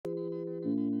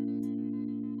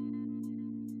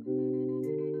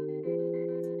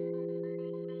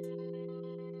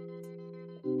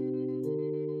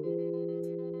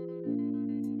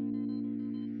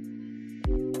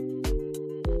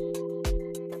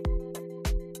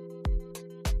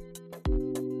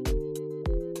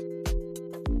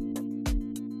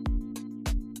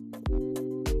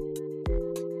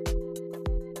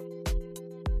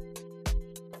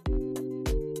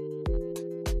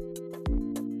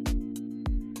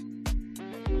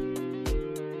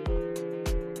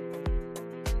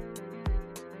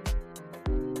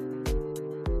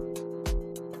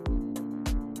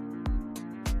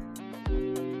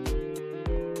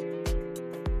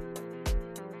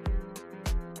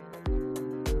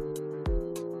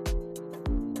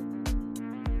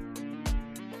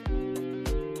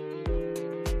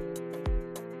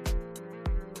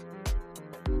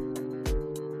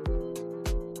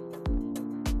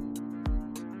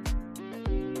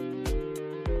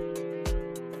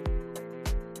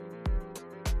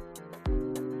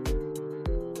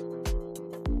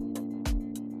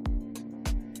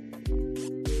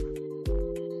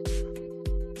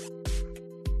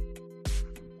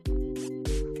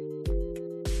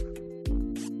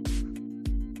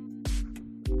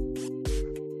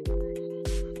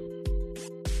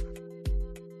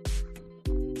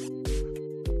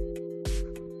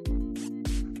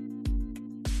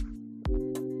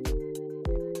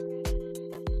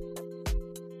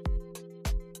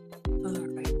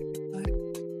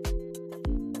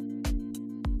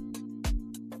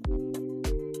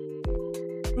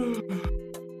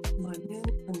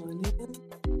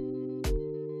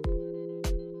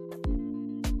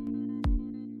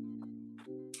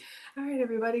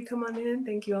everybody, come on in.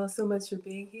 Thank you all so much for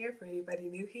being here. For anybody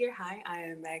new here, hi, I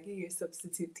am Maggie, your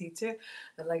substitute teacher.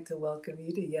 I'd like to welcome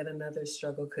you to yet another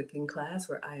struggle cooking class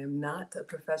where I am not a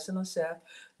professional chef,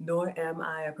 nor am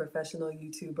I a professional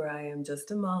YouTuber. I am just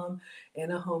a mom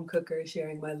and a home cooker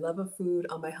sharing my love of food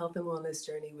on my health and wellness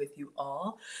journey with you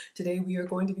all. Today we are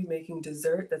going to be making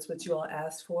dessert. That's what you all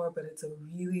asked for, but it's a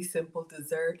really simple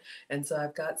dessert. And so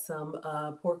I've got some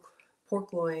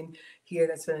pork loin here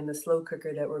that's been in the slow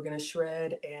cooker that we're going to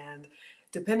shred. And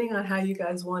depending on how you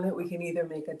guys want it, we can either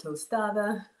make a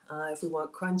tostada if we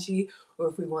want crunchy, or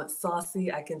if we want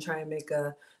saucy, I can try and make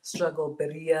a struggle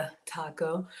birria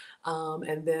taco.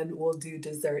 And then we'll do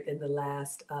dessert in the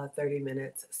last 30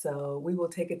 minutes. So we will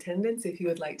take attendance. If you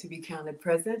would like to be counted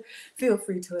present, feel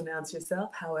free to announce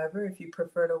yourself. However, if you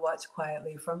prefer to watch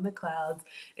quietly from the clouds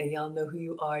and y'all know who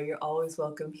you are, you're always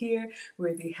welcome here.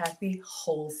 We're the happy,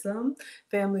 wholesome,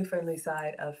 family-friendly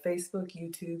side of Facebook,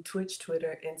 YouTube, Twitch,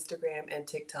 Twitter, Instagram, and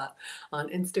TikTok. On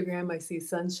Instagram, I see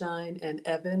Sunshine and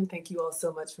Evan. Thank you all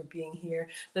so much for being here.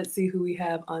 Let's see who we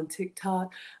have on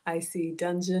TikTok. I see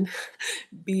Dungeon,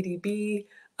 BDB,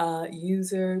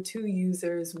 user, two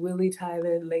users, Willie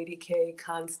Tyler, Lady K,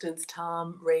 Constance,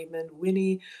 Tom, Raymond,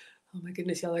 Winnie. Oh my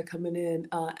goodness, y'all are coming in.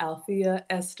 Althea,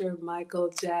 Esther,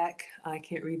 Michael, Jack, I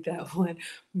can't read that one.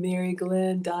 Mary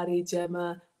Glenn, Dottie,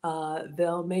 Gemma,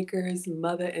 Vel Makers,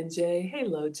 Mother, and Jay.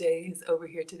 Hello, Jay is over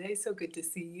here today, so good to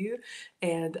see you.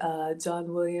 And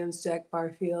John Williams, Jack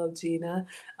Barfield, Gina.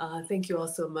 Thank you all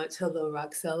so much. Hello,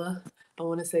 Roxella. I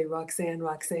want to say Roxanne.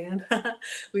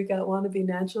 We got Wannabe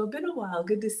Natural. Been a while.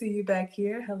 Good to see you back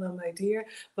here. Hello, my dear.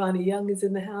 Bonnie Young is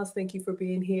in the house. Thank you for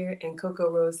being here. And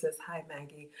Coco Rose says, hi,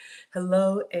 Maggie.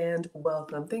 Hello and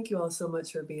welcome. Thank you all so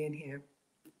much for being here.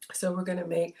 So we're going to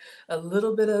make a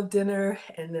little bit of dinner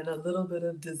and then a little bit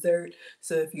of dessert.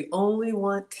 So if you only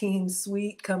want team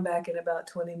sweet, come back in about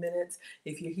 20 minutes.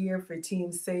 If you're here for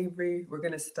team savory, we're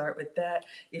going to start with that.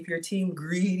 If you're team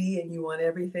greedy and you want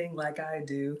everything like I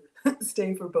do,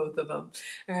 stay for both of them.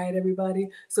 All right, everybody.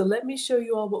 So let me show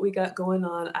you all what we got going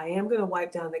on. I am going to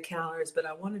wipe down the counters, but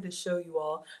I wanted to show you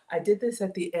all. I did this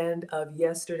at the end of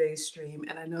yesterday's stream,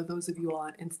 and I know those of you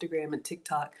on Instagram and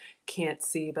TikTok can't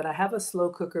see, but I have a slow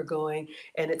cooker going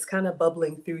and it's kind of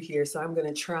bubbling through here. So I'm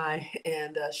going to try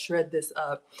and shred this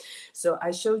up. So I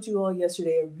showed you all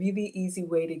yesterday a really easy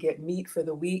way to get meat for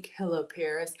the week. Hello,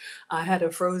 Paris. I had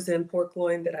a frozen pork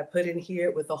loin that I put in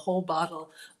here with a whole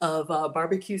bottle of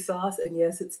barbecue sauce. And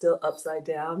yes, it's still upside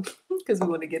down because we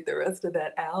want to get the rest of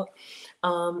that out.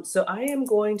 So I am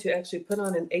going to actually put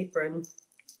on an apron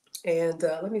and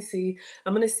let me see.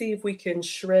 I'm going to see if we can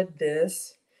shred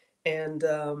this. And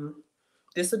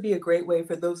this would be a great way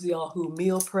for those of y'all who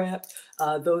meal prep,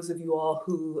 those of you all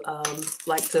who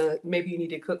like to, maybe you need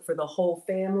to cook for the whole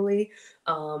family.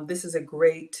 This is a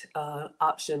great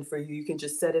option for you. You can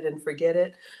just set it and forget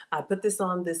it. I put this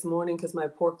on this morning because my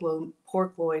pork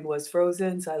loin was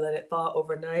frozen, so I let it thaw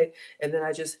overnight. And then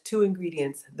I just, two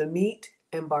ingredients, the meat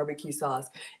and barbecue sauce.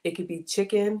 It could be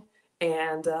chicken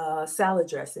and salad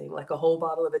dressing, like a whole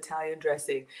bottle of Italian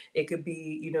dressing. It could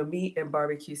be, you know, meat and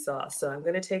barbecue sauce. So I'm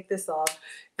going to take this off.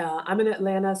 I'm in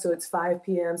Atlanta, so it's 5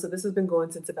 p.m. So this has been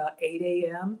going since about 8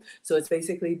 a.m. So it's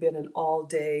basically been an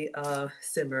all-day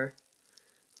simmer.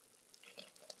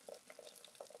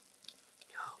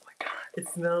 Oh my God, it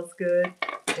smells good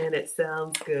and it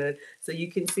sounds good. So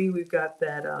you can see we've got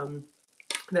that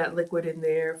that liquid in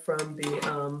there from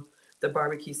the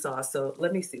barbecue sauce. So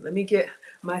let me see. Let me get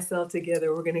myself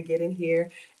together. We're going to get in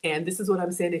here. And this is what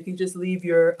I'm saying. If you just leave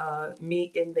your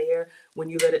meat in there, when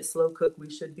you let it slow cook, we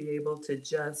should be able to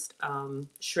just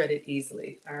shred it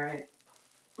easily. All right.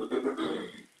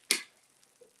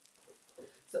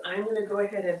 So I'm going to go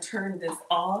ahead and turn this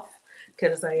off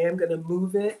because I am going to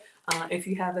move it. If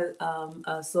you have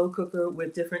a slow cooker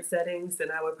with different settings, then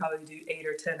I would probably do 8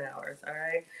 or 10 hours, all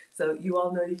right? So you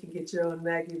all know you can get your own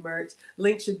Maggie merch.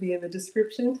 Link should be in the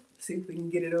description. See if we can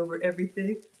get it over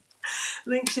everything.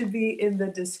 Link should be in the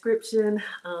description.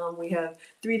 We have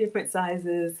 3 different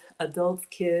sizes, adults,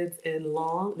 kids, and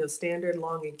long. No, standard,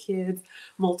 long, and kids.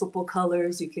 Multiple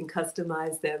colors. You can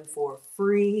customize them for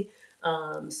free.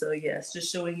 So yes, just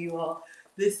showing you all.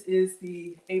 This is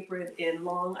the apron in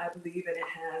long, I believe, and it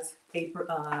has apron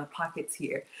pockets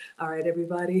here. All right,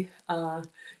 everybody.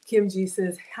 Kim G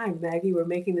says, hi, Maggie. We're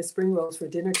making the spring rolls for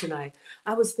dinner tonight.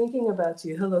 I was thinking about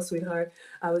you. Hello, sweetheart.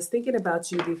 I was thinking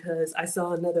about you because I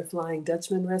saw another Flying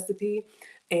Dutchman recipe,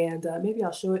 and maybe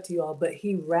I'll show it to you all, but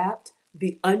he wrapped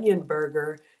the onion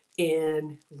burger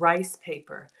in rice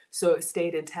paper so it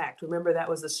stayed intact. Remember, that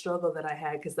was a struggle that I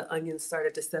had because the onions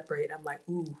started to separate. I'm like,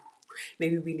 ooh.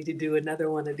 Maybe we need to do another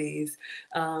one of these.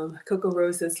 Coco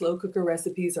Rose says slow cooker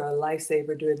recipes are a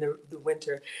lifesaver during the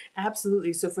winter.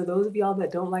 Absolutely. So for those of y'all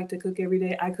that don't like to cook every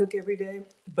day, I cook every day,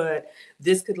 but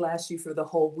this could last you for the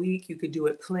whole week. You could do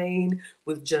it plain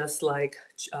with just like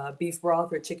beef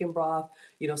broth or chicken broth,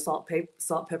 you know, salt,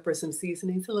 pepper, some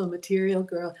seasonings. Hello, material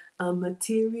girl. A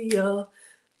material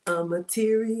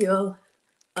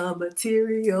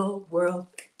world.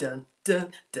 Dun,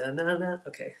 dun, dun, dun, dun.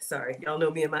 Okay, sorry. Y'all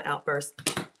know me and my outburst.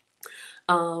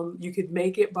 You could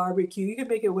make it barbecue. You could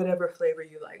make it whatever flavor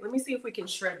you like. Let me see if we can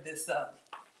shred this up.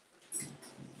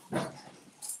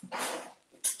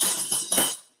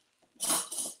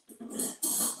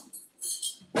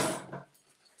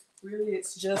 Really,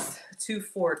 it's just 2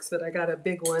 forks, but I got a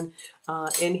big one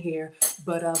in here.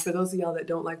 But for those of y'all that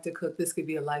don't like to cook, this could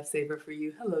be a lifesaver for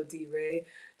you. Hello, D-Ray.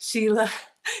 Sheila,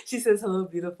 she says, hello,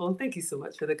 beautiful. Thank you so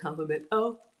much for the compliment.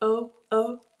 Oh, oh,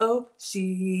 oh, oh,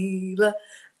 Sheila.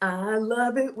 I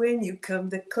love it when you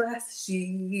come to class,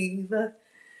 Sheila.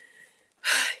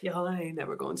 Y'all, I ain't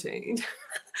never gonna change.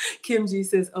 Kim G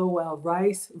says, oh, wow,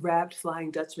 rice wrapped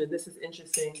Flying Dutchman. This is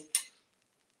interesting.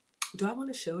 Do I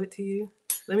want to show it to you?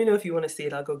 Let me know if you want to see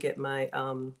it. I'll go get my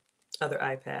other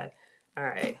iPad. All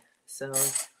right, so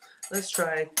let's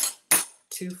try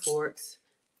 2 forks.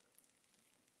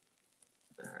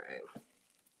 All right.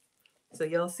 So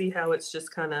y'all see how it's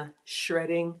just kind of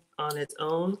shredding on its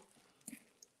own.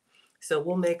 So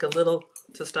we'll make a little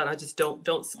to start. I just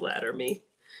don't splatter me,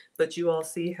 but you all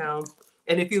see how.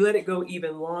 And if you let it go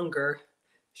even longer,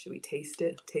 should we taste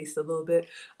it? Taste a little bit.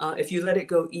 If you let it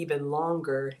go even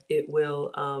longer, it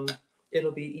will.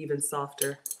 It'll be even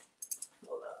softer.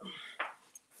 Hold on.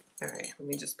 All right, let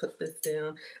me just put this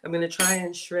down. I'm gonna try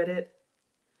and shred it.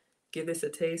 Give this a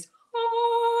taste.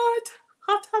 Hot,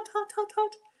 hot, hot, hot, hot,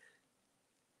 hot.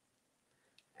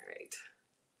 All right.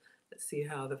 Let's see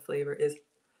how the flavor is.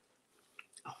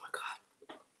 Oh my God.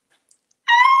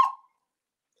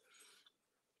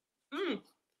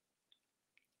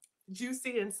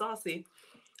 Juicy and saucy.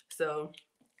 So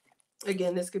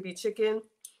again, this could be chicken.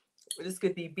 This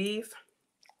could be beef.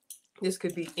 This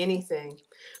could be anything.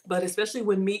 But especially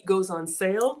when meat goes on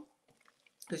sale,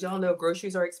 because y'all know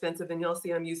groceries are expensive, and y'all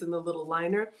see I'm using the little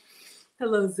liner.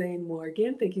 Hello, Zane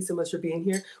Morgan. Thank you so much for being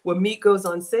here. When meat goes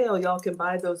on sale, y'all can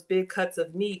buy those big cuts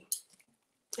of meat.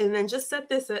 And then just set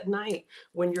this at night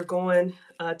when you're going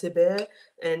to bed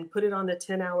and put it on the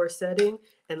 10-hour setting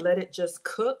and let it just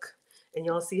cook. And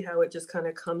y'all see how it just kind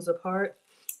of comes apart.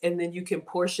 And then you can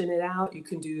portion it out. You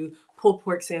can do pulled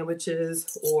pork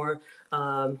sandwiches or,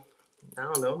 I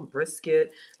don't know,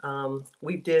 brisket.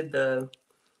 We did the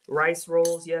rice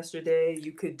rolls yesterday.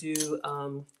 You could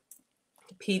do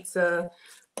pizza.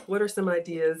 What are some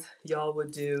ideas y'all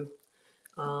would do?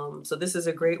 So this is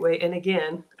a great way. And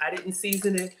again, I didn't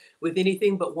season it with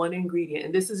anything but one ingredient.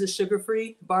 And this is a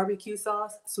sugar-free barbecue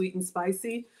sauce, sweet and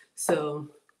spicy. So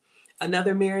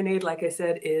another marinade, like I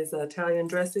said, is Italian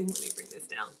dressing. Let me bring this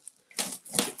down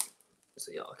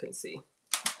so y'all can see.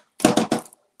 All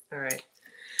right.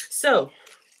 So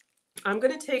I'm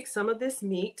going to take some of this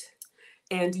meat.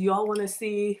 And do y'all want to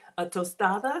see a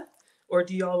tostada, or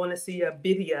do y'all want to see a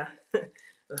birria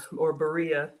or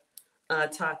birria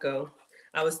taco?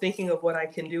 I was thinking of what I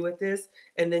can do with this,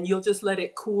 and then you'll just let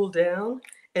it cool down,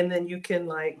 and then you can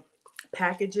like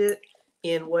package it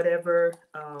in whatever,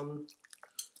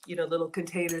 little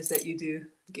containers that you do.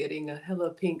 Getting a hello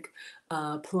pink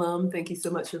plum. Thank you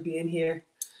so much for being here.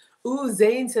 Ooh,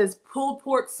 Zane says pulled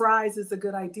pork fries is a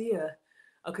good idea.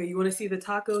 Okay, you want to see the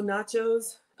taco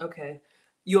nachos? Okay.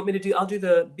 You want me to do, I'll do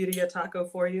the birria taco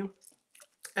for you.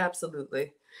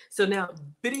 Absolutely. So now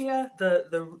birria,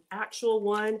 the actual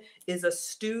one is a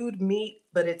stewed meat,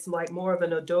 but it's like more of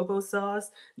an adobo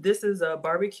sauce. This is a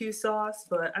barbecue sauce,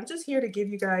 but I'm just here to give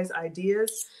you guys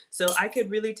ideas. So I could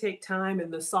really take time,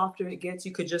 and the softer it gets,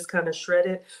 you could just kind of shred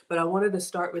it. But I wanted to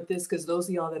start with this because those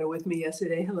of y'all that are with me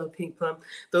yesterday, hello, Pink Plum.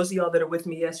 Those of y'all that are with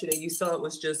me yesterday, you saw it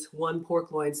was just one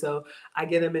pork loin. So I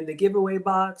get them in the giveaway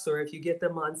box, or if you get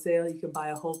them on sale, you can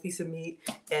buy a whole piece of meat,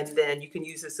 and then you can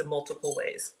use this in multiple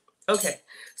ways. Okay,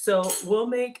 so we'll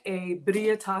make a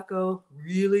birria taco,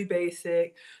 really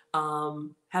basic.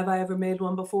 Have I ever made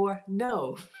one before?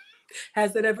 No.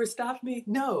 Has it ever stopped me?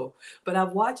 No. But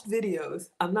I've watched videos.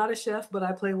 I'm not a chef, but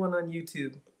I play one on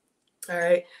YouTube. All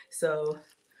right, so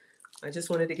I just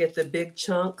wanted to get the big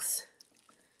chunks.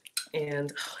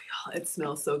 And oh, y'all, it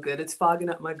smells so good. It's fogging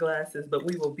up my glasses, but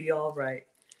we will be all right.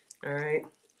 All right.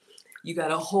 You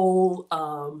got a whole,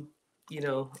 I'm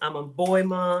a boy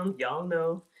mom. Y'all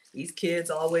know. These kids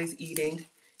always eating.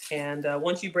 And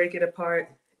once you break it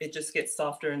apart, it just gets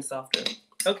softer and softer.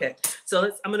 Okay, so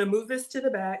I'm going to move this to the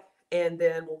back. and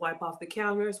then we'll wipe off the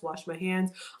counters, wash my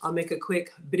hands. I'll make a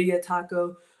quick birria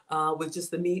taco with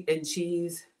just the meat and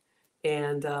cheese,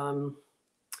 and then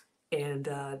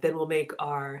we'll make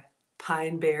our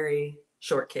Pineberry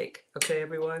shortcake. Okay,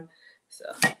 everyone? So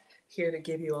here to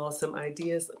give you all some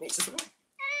ideas. Let me just,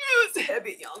 it's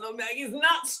heavy. Y'all know Maggie's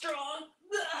not strong.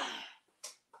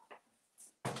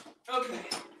 Okay.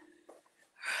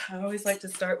 I always like to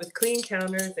start with clean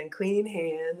counters and clean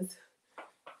hands.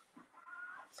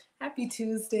 Happy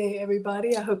Tuesday,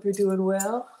 everybody. I hope you're doing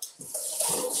well.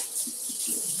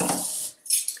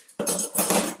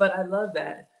 But I love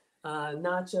that.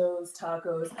 Nachos,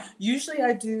 tacos. Usually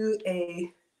I do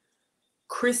a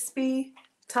crispy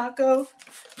taco,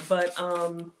 but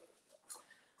I'm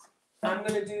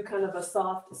going to do kind of a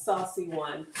soft, saucy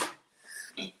one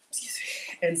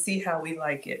and see how we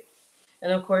like it.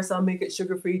 And of course, I'll make it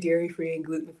sugar-free, dairy-free, and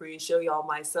gluten-free and show y'all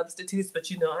my substitutes. But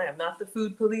you know, I am not the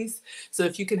food police. So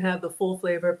if you can have the full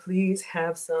flavor, please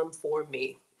have some for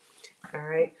me. All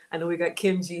right. I know we got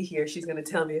Kim G here. She's going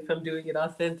to tell me if I'm doing it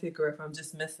authentic or if I'm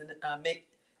just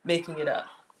making it up.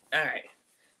 All right.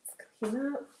 Let's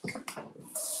clean up.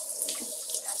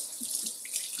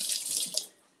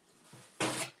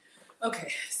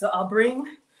 Okay. So I'll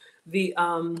bring the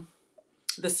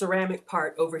ceramic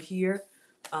part over here.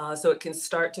 So it can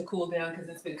start to cool down because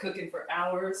it's been cooking for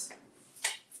hours.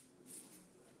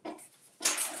 Okay.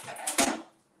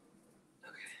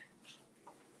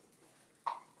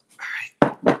 All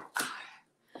right.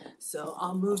 So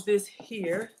I'll move this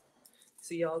here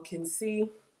so y'all can see.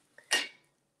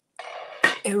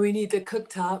 And we need the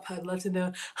cooktop. I'd love to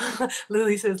know.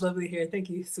 Lily says, lovely hair. Thank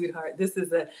you, sweetheart.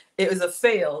 It was a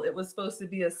fail. It was supposed to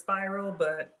be a spiral,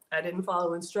 but I didn't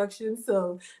follow instructions.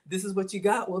 So this is what you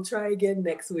got. We'll try again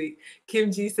next week.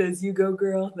 Kim G says, you go,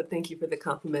 girl. But thank you for the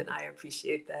compliment. I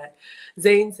appreciate that.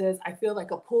 Zane says, I feel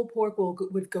like a pulled pork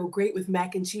would go great with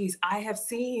mac and cheese. I have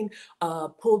seen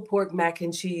pulled pork mac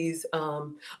and cheese.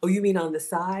 Oh, you mean on the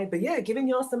side? But yeah, giving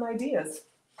y'all some ideas.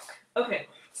 Okay,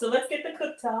 so let's get the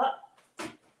cooktop.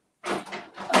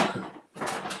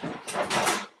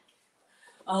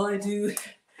 All I do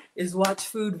is watch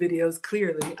food videos.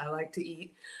 Clearly, I like to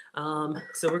eat.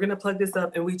 So we're gonna plug this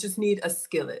up, and we just need a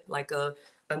skillet, like a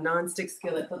nonstick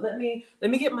skillet. But let me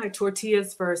get my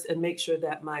tortillas first and make sure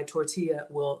that my tortilla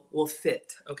will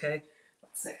fit. Okay, 1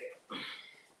 second.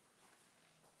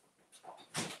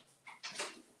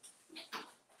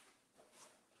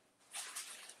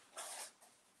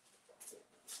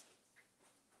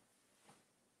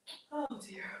 Oh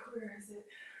dear, where is it?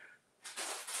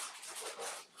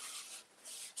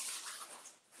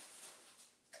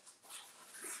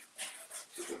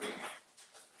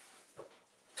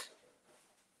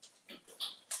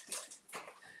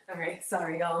 All right,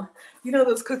 sorry, y'all. You know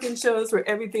those cooking shows where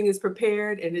everything is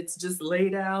prepared and it's just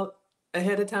laid out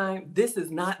ahead of time? This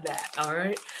is not that, all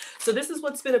right? So this is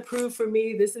what's been approved for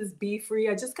me. This is beef-free.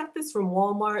 I just got this from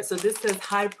Walmart. So this says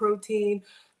high protein,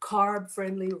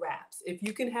 carb-friendly wraps. If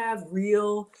you can have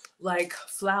real, like,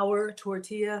 flour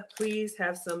tortilla, please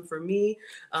have some for me.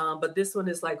 But this one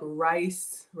is like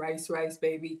rice,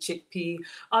 baby, chickpea,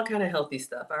 all kind of healthy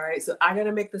stuff, all right? So I got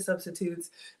to make the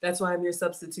substitutes. That's why I'm your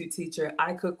substitute teacher.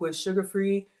 I cook with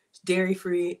sugar-free,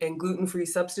 dairy-free, and gluten-free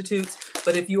substitutes.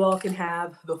 But if you all can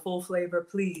have the full flavor,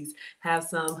 please have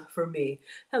some for me.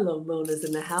 Hello, Mona's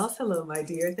in the house. Hello, my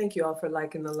dear. Thank you all for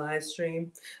liking the live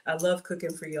stream. I love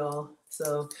cooking for y'all,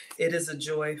 so it is a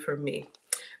joy for me.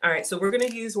 All right, so we're going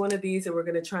to use one of these, and we're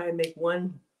going to try and make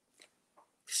one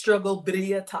struggle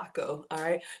birria taco. All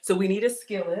right, so we need a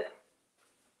skillet.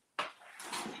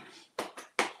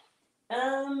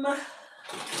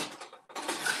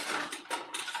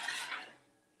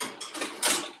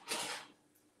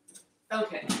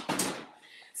 Okay,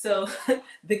 so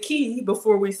the key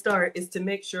before we start is to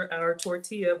make sure our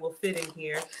tortilla will fit in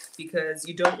here, because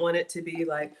you don't want it to be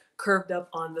like curved up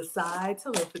on the sides.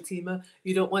 Hello, Fatima.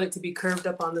 You don't want it to be curved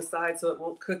up on the side so it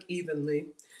won't cook evenly.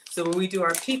 So when we do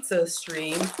our pizza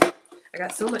stream, I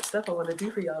got so much stuff I want to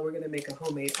do for y'all. We're going to make a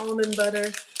homemade almond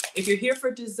butter. If you're here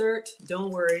for dessert,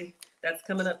 don't worry. That's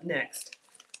coming up next.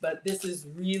 But this is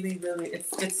really,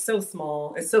 it's so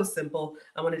small. It's so simple.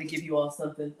 I wanted to give you all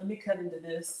something. Let me cut into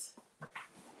this.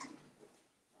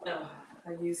 Oh,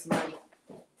 I use my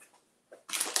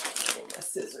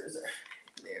scissors are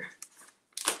there.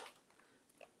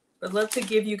 I'd love to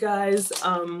give you guys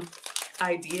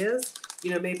ideas.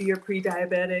 You know, maybe you're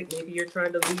pre-diabetic, maybe you're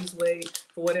trying to lose weight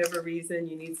for whatever reason.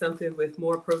 You need something with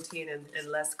more protein and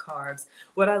less carbs.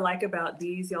 What I like about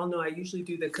these, y'all know I usually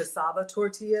do the cassava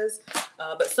tortillas,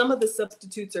 but some of the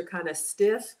substitutes are kind of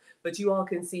stiff, but you all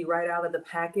can see right out of the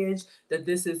package that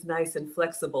this is nice and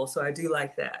flexible. So I do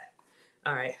like that.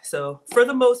 All right, so for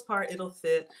the most part, it'll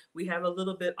fit. We have a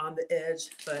little bit on the edge,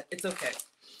 but it's okay.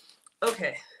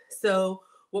 Okay, so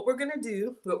what we're gonna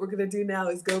do now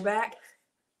is go back.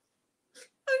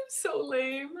 I'm so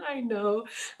lame, I know.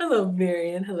 Hello,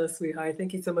 Marion. Hello, sweetheart.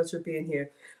 Thank you so much for being here.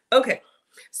 Okay,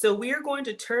 so we are going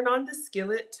to turn on the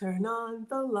skillet, turn on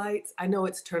the lights. I know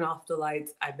it's turn off the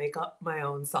lights. I make up my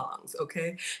own songs,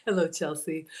 okay? Hello,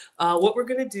 Chelsea. What we're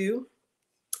gonna do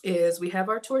is we have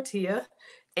our tortilla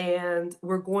and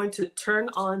we're going to turn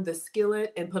on the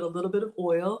skillet and put a little bit of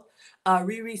oil.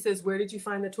 Riri says, where did you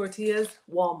find the tortillas?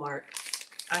 Walmart.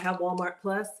 I have Walmart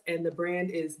Plus and the brand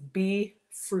is Be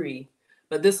Free.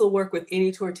 But this will work with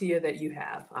any tortilla that you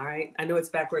have, all right? I know it's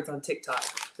backwards on TikTok,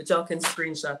 but y'all can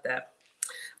screenshot that.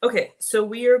 Okay, so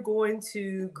we are going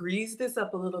to grease this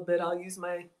up a little bit. I'll use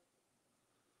my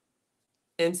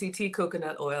MCT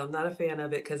coconut oil. I'm not a fan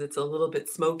of it because it's a little bit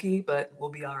smoky, but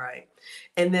we'll be all right.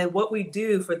 And then what we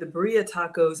do for the birria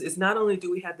tacos is not only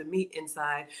do we have the meat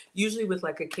inside, usually with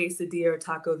like a quesadilla or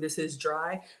taco, this is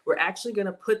dry. We're actually going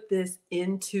to put this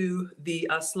into the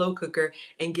slow cooker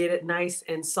and get it nice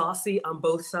and saucy on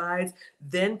both sides.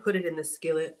 Then put it in the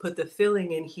skillet, put the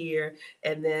filling in here,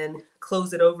 and then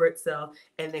close it over itself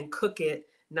and then cook it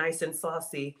nice and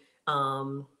saucy.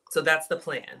 So that's the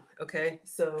plan. Okay.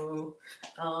 So,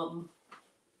 all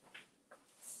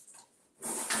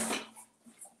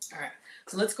right.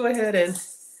 So let's go ahead and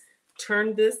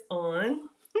turn this on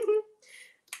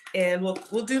and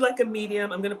we'll do like a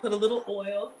medium. I'm going to put a little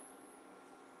oil.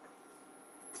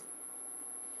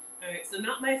 All right. So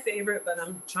not my favorite, but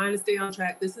I'm trying to stay on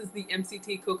track. This is the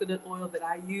MCT coconut oil that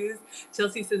I use.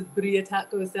 Chelsea says birria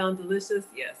tacos sound delicious.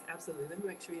 Yes, absolutely. Let me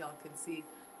make sure y'all can see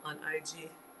on IG.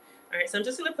 All right, so I'm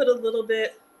just gonna put a little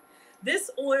bit.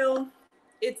 This oil,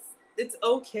 it's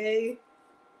okay.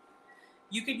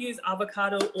 You could use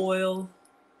avocado oil,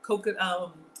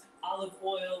 coconut, olive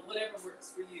oil, whatever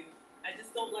works for you. I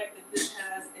just don't like that this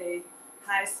has a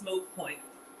high smoke point,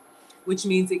 which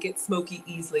means it gets smoky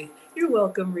easily. You're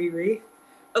welcome, Riri.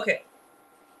 Okay,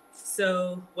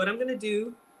 so what I'm gonna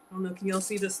do, I don't know, can y'all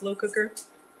see the slow cooker?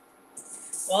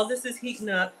 While this is heating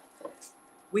up,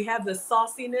 we have the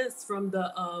sauciness from the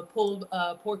pulled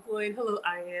pork loin. Hello,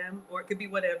 I am, or it could be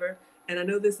whatever. And I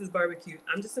know this is barbecue.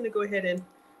 I'm just gonna go ahead and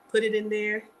put it in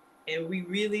there. And we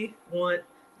really want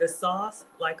the sauce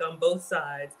like on both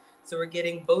sides. So we're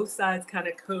getting both sides kind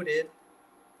of coated.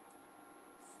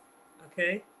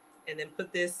 Okay, and then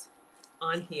put this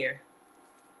on here.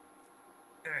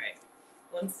 All right,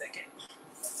 1 second.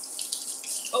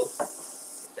 Oh,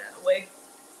 get that away.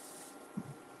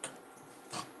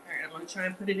 I'm gonna try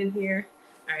and put it in here.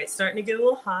 All right, starting to get a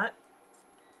little hot.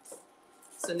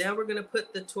 So now we're gonna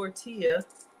put the tortilla,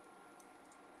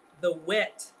 the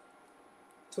wet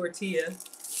tortilla,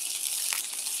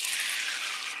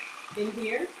 in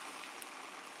here.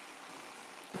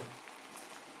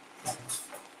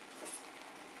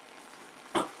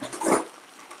 All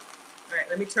right,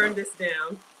 let me turn this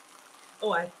down.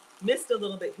 Oh, I missed a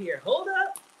little bit here. Hold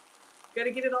up.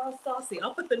 Gotta get it all saucy.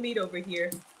 I'll put the meat over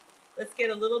here. Let's get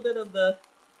a little bit of the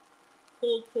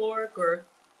pulled pork or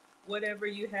whatever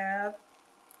you have.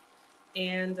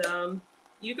 And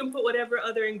you can put whatever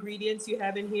other ingredients you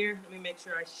have in here. Let me make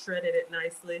sure I shredded it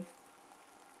nicely.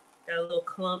 Got a little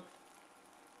clump,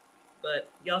 but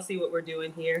y'all see what we're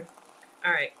doing here.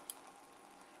 All right.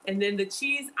 And then the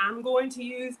cheese I'm going to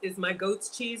use is my goat's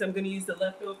cheese. I'm going to use the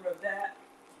leftover of that.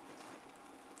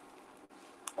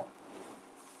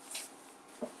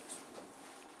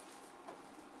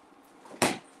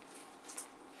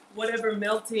 Whatever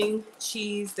melting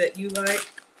cheese that you like.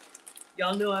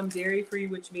 Y'all know I'm dairy free,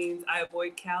 which means I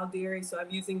avoid cow dairy. So I'm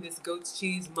using this goat's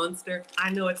cheese Munster.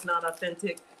 I know it's not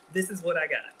authentic. This is what I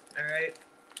got. All right.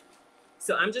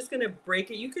 So I'm just going to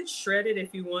break it. You could shred it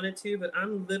if you wanted to, but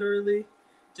I'm literally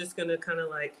just going to kind of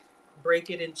like break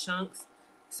it in chunks.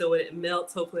 So when it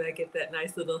melts, hopefully I get that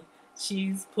nice little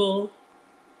cheese pull.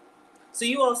 So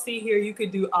you all see here, you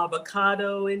could do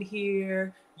avocado in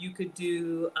here. You could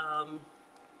do,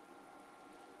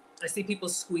 I see people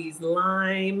squeeze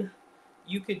lime.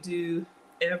 You could do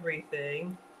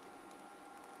everything.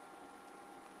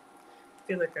 I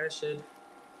feel like I should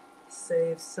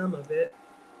save some of it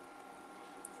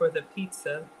for the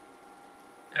pizza.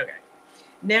 Okay.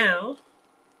 Now,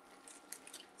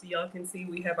 so y'all can see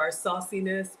we have our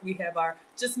sauciness. We have our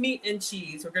just meat and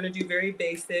cheese. We're going to do very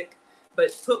basic,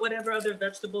 but put whatever other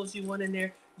vegetables you want in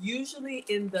there. Usually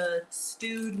in the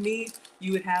stewed meat,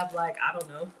 you would have like, I don't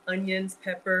know, onions,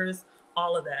 peppers,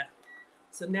 all of that.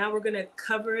 So now we're going to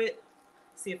cover it.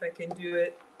 See if I can do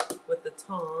it with the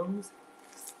tongs.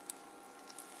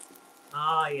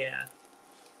 Ah, yeah.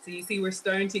 So you see we're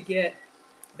starting to get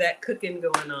that cooking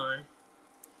going on.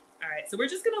 All right, so we're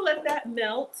just gonna let that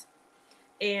melt,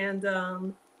 and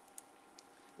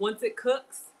once it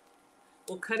cooks,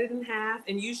 we'll cut it in half,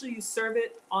 and usually you serve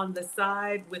it on the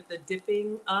side with the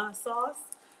dipping sauce.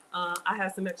 I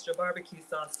have some extra barbecue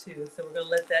sauce too, so we're gonna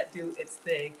let that do its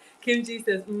thing. Kim G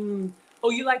says, oh,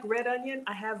 you like red onion?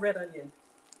 I have red onion.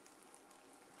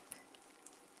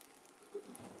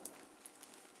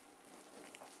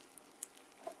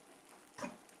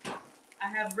 I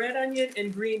have red onion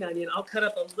and green onion. I'll cut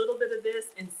up a little bit of this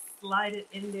and slide it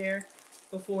in there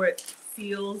before it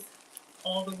seals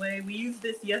all the way. We used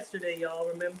this yesterday, y'all,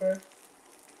 remember?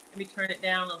 Let me turn it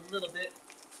down a little bit.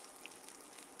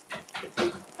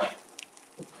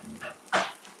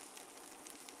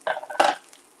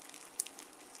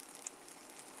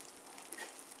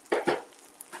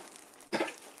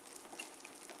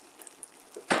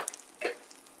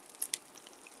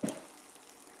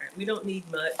 We don't need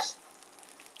much.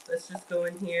 Let's just go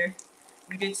in here.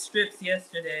 We did strips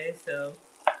yesterday, so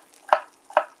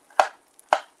I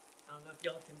don't know if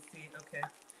y'all can see it. Okay.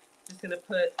 Just gonna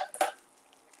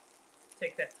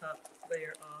take that top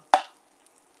layer off.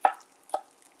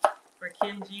 For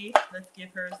Kim G, let's give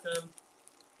her some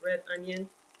red onion.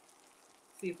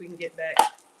 See if we can get back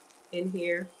in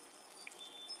here.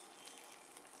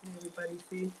 Can everybody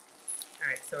see? All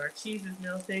right, so our cheese is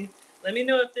melting. Let me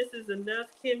know if this is enough,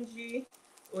 Kim G,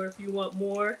 or if you want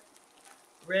more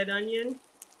red onion,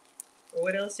 or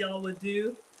what else y'all would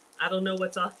do. I don't know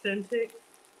what's authentic.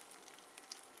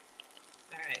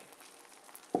 All right,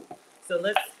 so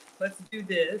let's do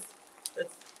this.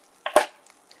 Let's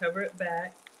cover it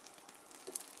back.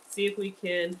 See if we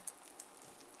can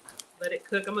let it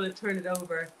cook. I'm gonna turn it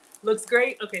over. Looks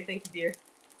great. Okay, thank you, dear.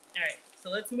 All right, so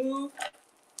let's move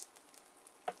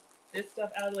this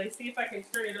stuff out of the way. See if I can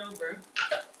turn it over.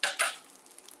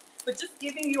 But just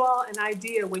giving you all an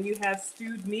idea when you have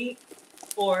stewed meat,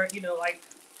 or like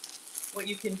what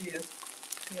you can do.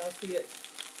 Y'all see it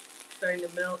starting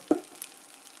to melt?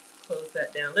 Close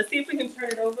that down. Let's see if we can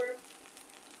turn it over.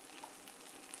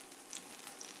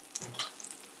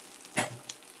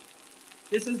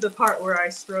 This is the part where I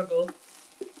struggle.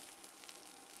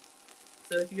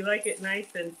 So if you like it nice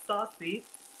and saucy,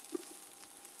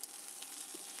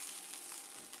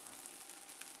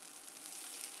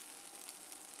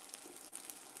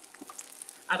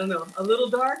 I don't know, a little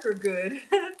dark or good?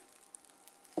 All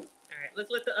right, let's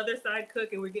let the other side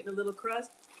cook, and we're getting a little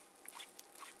crust.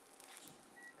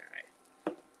 All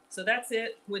right, so that's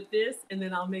it with this, and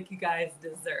then I'll make you guys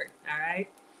dessert. All right,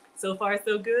 so far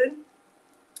so good.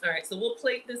 All right, so we'll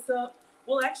plate this up.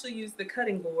 We'll actually use the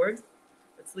cutting board.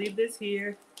 Let's leave this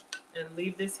here and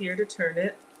leave this here to turn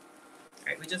it. All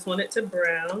right, we just want it to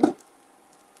brown.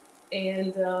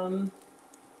 And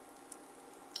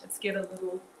let's get a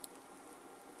little.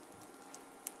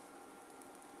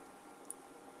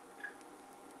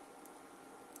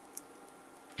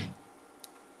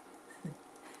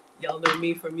 Y'all know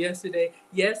me from yesterday.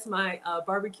 Yes, my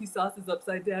barbecue sauce is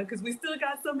upside down because we still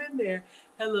got some in there.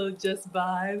 Hello, Just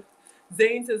Vibe.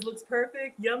 Zane says, looks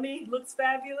perfect, yummy, looks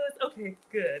fabulous. Okay,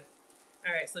 good.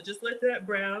 All right, so just let that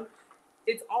brown.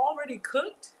 It's already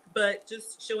cooked, but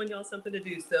just showing y'all something to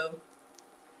do. So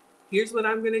here's what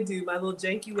I'm gonna do, my little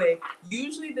janky way.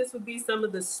 Usually this would be some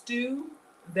of the stew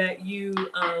that you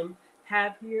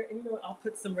have here. And you know what, I'll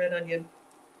put some red onion.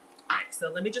 All right,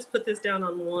 so let me just put this down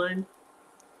on one.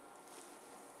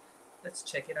 Let's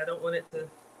check it. I don't want it to.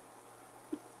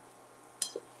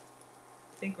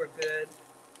 I think we're good.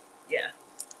 Yeah.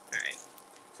 All right.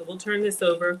 So we'll turn this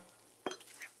over.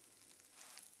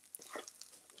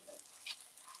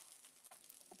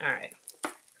 All right.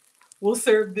 We'll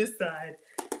serve this side.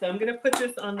 So I'm going to put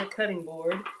this on the cutting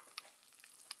board.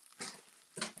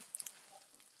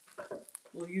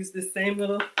 We'll use the same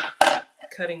little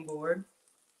cutting board.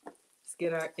 Let's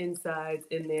get our insides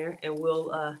in there, and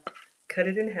we'll cut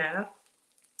it in half.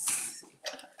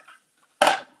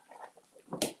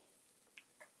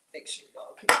 Make sure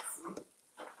y'all can see.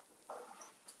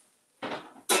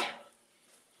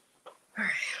 All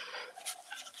right.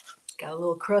 Got a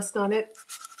little crust on it.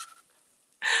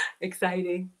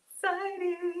 Exciting.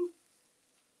 Exciting.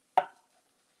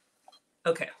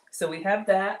 Okay, so we have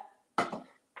that.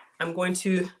 I'm going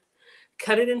to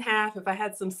cut it in half. If I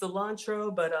had some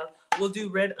cilantro, but we'll do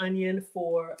red onion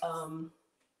for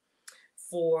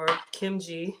Kim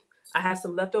G. I have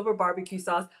some leftover barbecue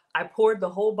sauce. I poured the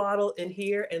whole bottle in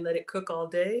here and let it cook all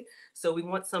day. So we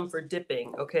want some for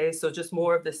dipping, okay? So just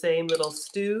more of the same little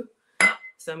stew.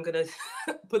 So I'm gonna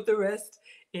put the rest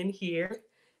in here.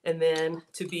 And then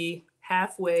to be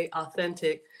halfway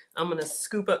authentic, I'm gonna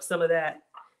scoop up some of that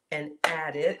and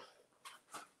add it.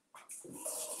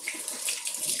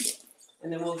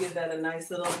 And then we'll give that a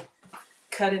nice little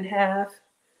cut in half.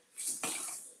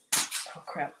 Oh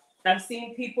crap. I've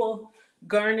seen people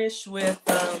garnish with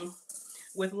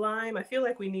lime. I feel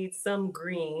like we need some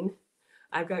green.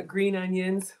 I've got green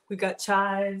onions. We got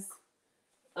chives.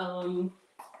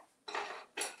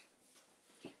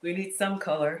 We need some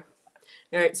color.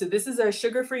 All right, so this is our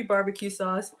sugar-free barbecue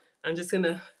sauce. I'm just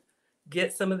gonna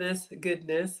get some of this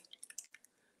goodness.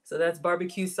 So that's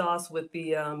barbecue sauce with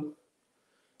the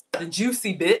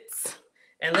juicy bits.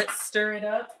 And let's stir it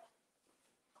up.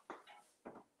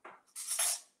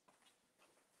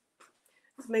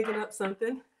 Just making up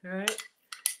something, all right?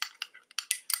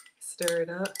 Stir it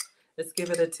up. Let's give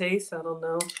it a taste. I don't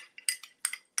know.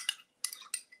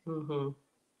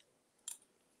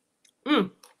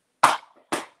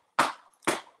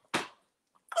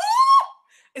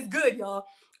 It's good, y'all.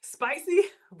 Spicy,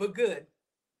 but good.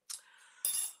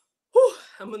 Whew,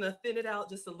 I'm gonna thin it out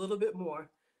just a little bit more.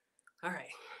 All right,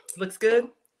 looks good.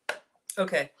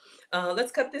 Okay,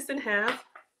 let's cut this in half.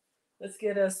 Let's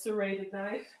get a serrated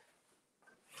knife.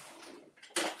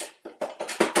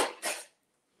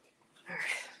 All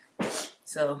right,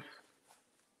 so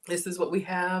this is what we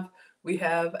have. We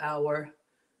have our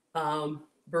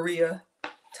birria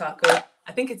taco.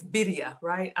 I think it's birria,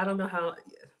 right? I don't know how,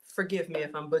 forgive me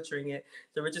if I'm butchering it.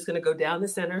 So we're just gonna go down the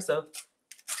center. So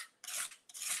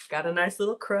got a nice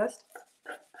little crust.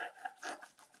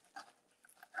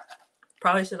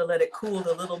 Probably should have let it cool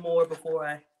a little more before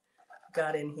I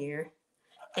got in here.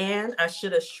 And I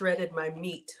should have shredded my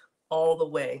meat all the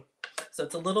way. So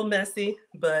it's a little messy,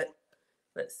 but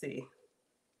let's see.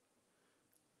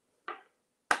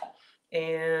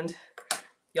 And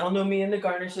y'all know me in the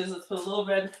garnishes. Let's put a little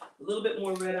bit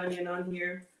more red onion on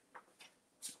here.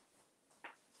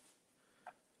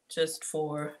 Just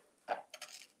for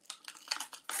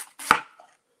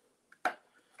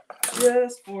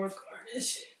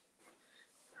garnish.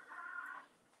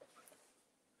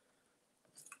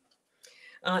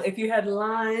 If you had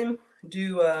lime,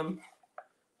 do a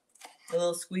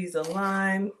little squeeze of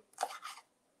lime.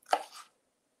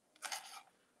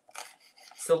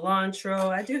 Cilantro.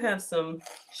 I do have some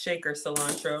shaker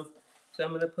cilantro. So I'm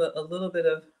going to put a little bit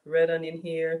of red onion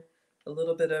here, a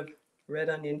little bit of red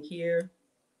onion here.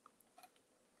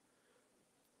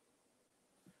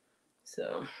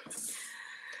 So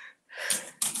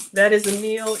that is a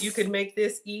meal. You can make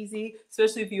this easy,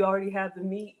 especially if you already have the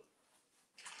meat.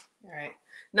 All right.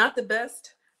 Not the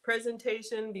best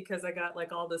presentation because I got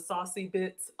like all the saucy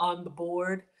bits on the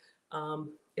board.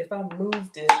 If I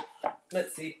moved it,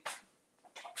 let's see.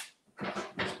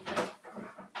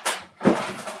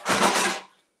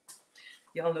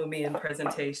 Y'all know me in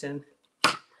presentation.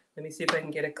 Let me see if I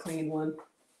can get a clean one.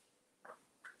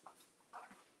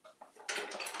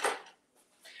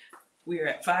 We are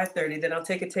at 5:30. Then I'll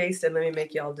take a taste and let me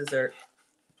make y'all dessert.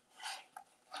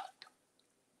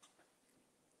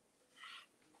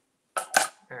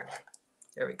 All right,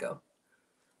 there we go.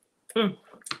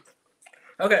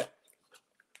 Okay.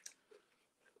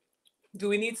 Do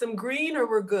we need some green or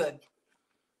we're good?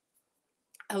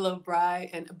 Hello, Bri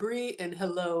and Bree, and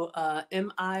hello,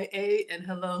 MIA, and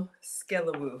hello,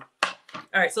 Skelawoo. All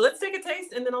right, so let's take a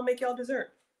taste and then I'll make y'all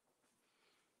dessert.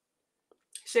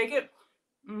 Shake it.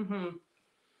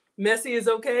 Messy is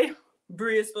okay.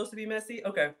 Brie is supposed to be messy.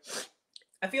 Okay.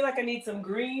 I feel like I need some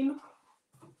green.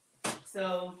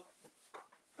 So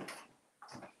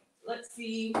let's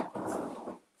see.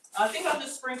 I think I'll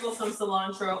just sprinkle some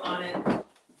cilantro on it.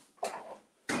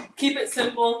 Keep it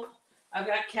simple. I've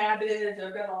got cabbage.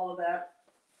 I've got all of that.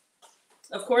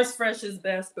 Of course, fresh is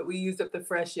best, but we used up the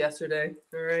fresh yesterday.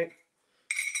 All right.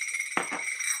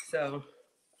 So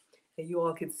you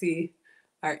all could see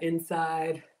our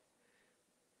inside.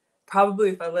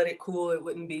 Probably if I let it cool, it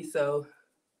wouldn't be so.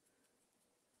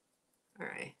 All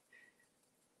right.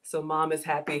 So mom is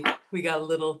happy. We got a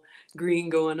little green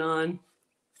going on.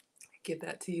 Give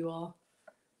that to you all.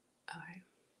 All right.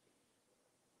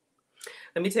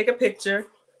 Let me take a picture.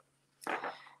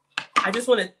 I just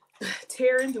want to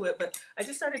tear into it, but I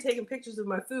just started taking pictures of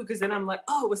my food because then I'm like,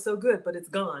 oh, it was so good, but it's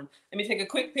gone. Let me take a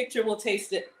quick picture. We'll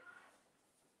taste it.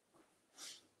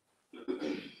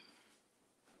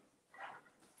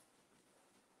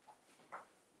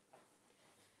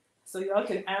 So y'all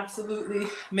can absolutely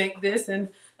make this. And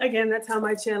again, that's how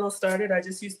my channel started. I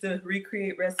just used to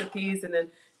recreate recipes and then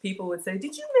people would say,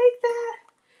 did you make that?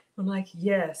 I'm like,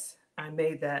 yes, I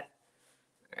made that.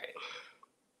 All right.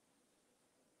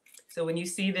 So when you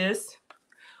see this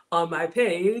on my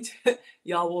page,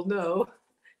 y'all will know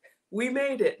we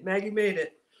made it. Maggie made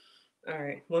it. All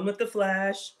right. One with the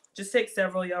flash. Just take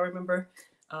several. Y'all remember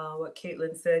what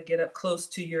Caitlin said, get up close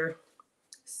to your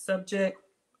subject.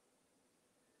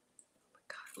 Oh my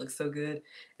God, it looks so good.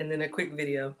 And then a quick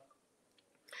video.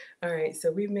 All right,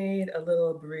 so we made a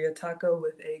little burrito taco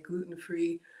with a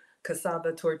gluten-free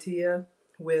cassava tortilla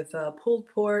with pulled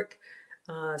pork,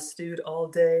 stewed all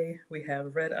day. We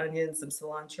have red onions, some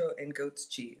cilantro, and goat's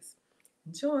cheese.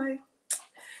 Enjoy.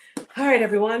 All right,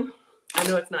 everyone. I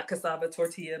know it's not cassava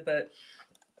tortilla, but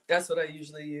that's what I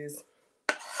usually use.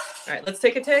 All right, let's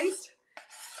take a taste.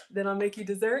 Then I'll make you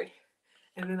dessert,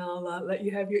 and then I'll let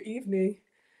you have your evening.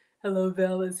 Hello,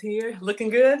 Belle is here. Looking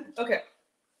good? Okay.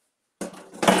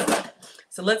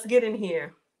 So let's get in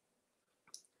here.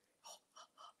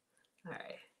 All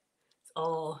right. It's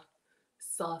all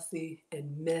saucy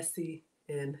and messy.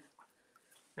 And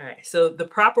all right. So the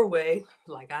proper way,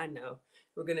 like I know,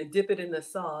 we're going to dip it in the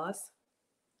sauce.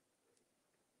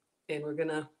 And we're going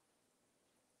to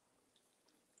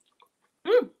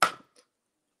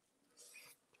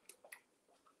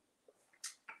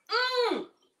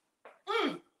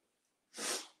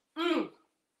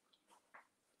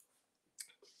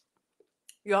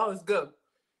Y'all, it's good.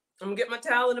 I'm going to get my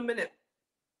towel in a minute.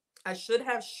 I should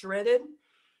have shredded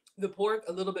the pork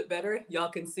a little bit better. Y'all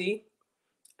can see.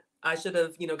 I should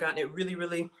have, gotten it really,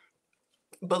 really.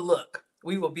 But look,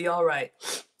 we will be all right.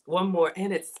 One more.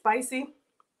 And it's spicy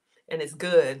and it's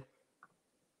good.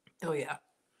 Oh, yeah.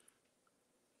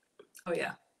 Oh,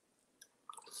 yeah.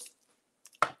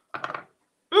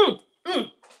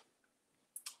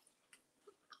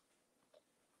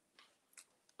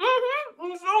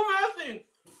 It's so messy.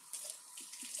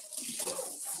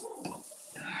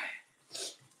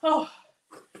 Oh,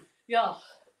 y'all.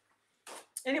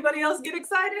 Anybody else get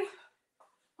excited?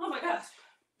 Oh my gosh.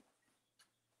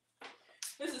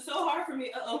 This is so hard for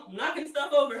me. Uh-oh, I'm knocking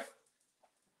stuff over.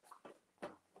 So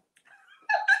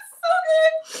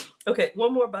good. Okay,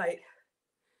 one more bite.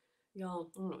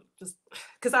 Y'all, just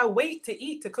because I wait to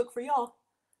eat to cook for y'all.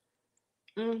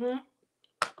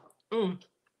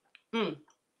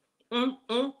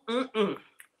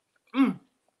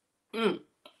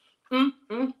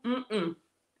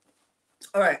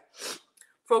 All right,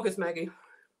 focus, Maggie.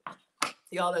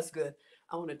 Y'all, that's good.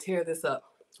 I want to tear this up,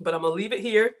 but I'm gonna leave it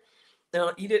here and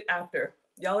I'll eat it after.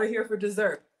 Y'all are here for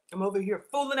dessert. I'm over here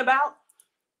fooling about.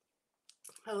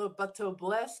 Hello, Bato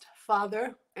Blessed,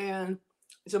 Father, and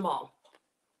Jamal.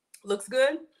 Looks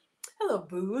good? Hello,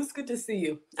 Booze. Good to see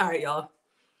you. All right, y'all.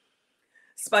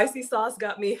 Spicy sauce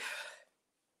got me.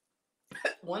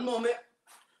 One moment.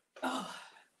 Oh.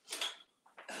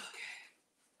 Okay.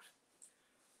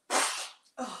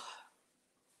 Oh.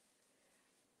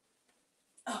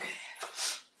 Okay.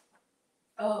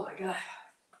 Oh my God.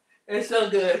 It's so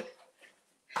good.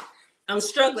 I'm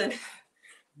struggling,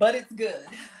 but it's good.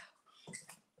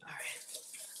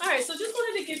 All right, so just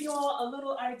wanted to give you all a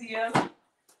little idea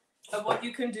of what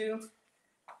you can do,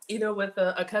 with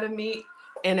a cut of meat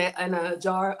and a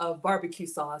jar of barbecue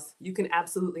sauce. You can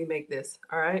absolutely make this,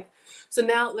 all right? So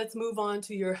now let's move on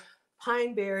to your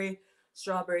Pineberry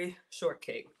Strawberry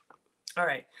Shortcake. All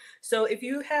right, so if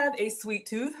you have a sweet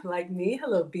tooth like me,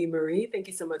 hello, B. Marie, thank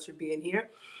you so much for being here.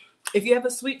 If you have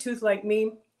a sweet tooth like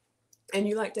me, and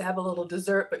you like to have a little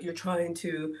dessert, but you're trying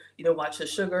to, watch the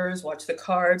sugars, watch the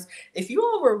carbs. If you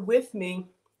all were with me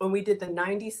when we did the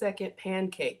 90-second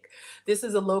pancake, this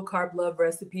is a low carb love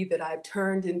recipe that I've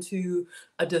turned into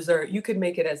a dessert. You could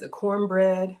make it as a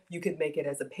cornbread. You could make it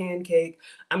as a pancake.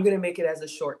 I'm going to make it as a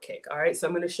shortcake. All right. So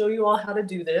I'm going to show you all how to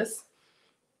do this.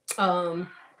 Let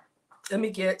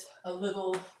me get a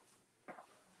little,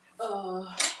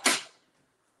 I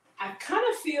kind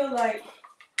of feel like,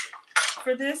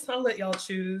 for this, I'll let y'all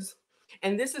choose.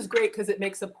 And this is great because it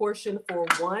makes a portion for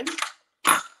one.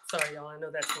 Sorry, y'all, I know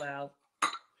that's loud.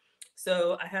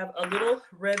 So I have a little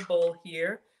red bowl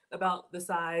here, about the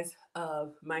size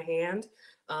of my hand.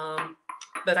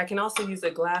 But I can also use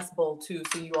a glass bowl too,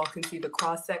 so you all can see the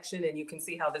cross section and you can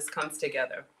see how this comes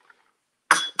together.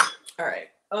 All right.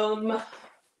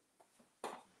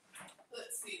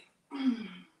 Let's see.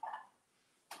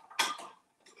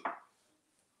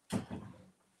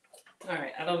 All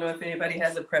right, I don't know if anybody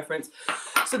has a preference.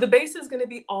 So the base is going to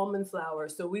be almond flour.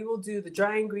 So we will do the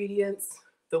dry ingredients,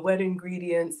 the wet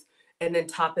ingredients, and then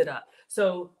top it up.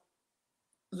 So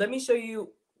let me show you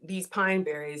these pine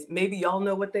berries. Maybe y'all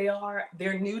know what they are.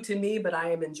 They're new to me, but I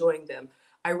am enjoying them.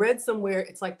 I read somewhere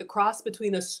it's like the cross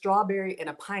between a strawberry and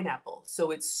a pineapple.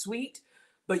 So it's sweet,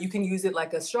 but you can use it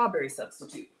like a strawberry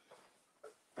substitute.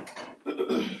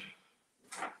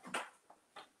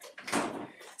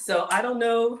 So I don't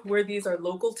know where these are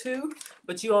local to,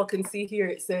 but you all can see here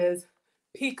it says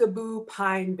Peekaboo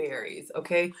Pine Berries,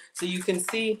 okay? So you can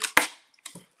see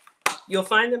You'll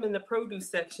find them in the produce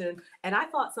section. And I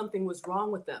thought something was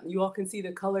wrong with them. You all can see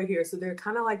the color here. So they're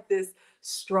kind of like this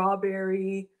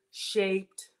strawberry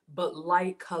shaped but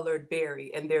light colored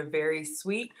berry, and they're very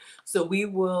sweet. So we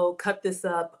will cut this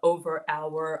up over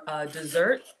our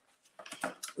dessert.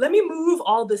 Let me move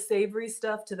all the savory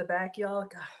stuff to the back, y'all.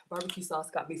 God, barbecue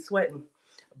sauce got me sweating,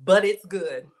 but it's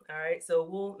good. All right, so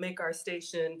we'll make our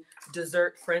station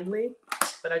dessert friendly,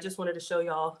 but I just wanted to show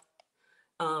y'all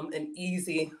an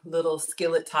easy little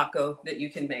skillet taco that you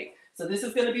can make. So this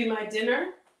is gonna be my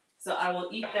dinner. So I will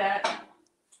eat that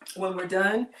when we're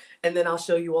done, and then I'll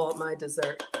show you all my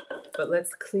dessert. But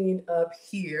let's clean up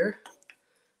here.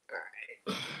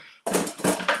 All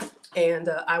right. And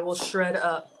I will shred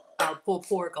up our pulled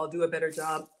pork. I'll do a better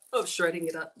job of shredding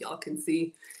it up. Y'all can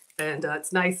see. And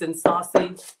it's nice and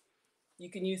saucy. You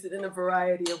can use it in a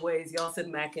variety of ways. Y'all said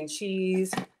mac and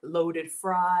cheese, loaded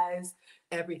fries,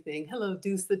 everything. Hello,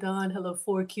 Deuce the Dawn. Hello,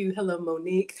 4Q. Hello,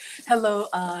 Monique. Hello,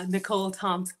 Nicole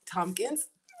Tompkins.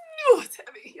 Oh, it's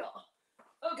heavy, y'all.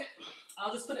 Okay,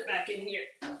 I'll just put it back in here.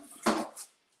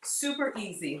 Super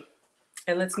easy.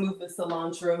 And let's move the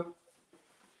cilantro.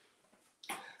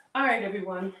 All right,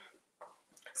 everyone.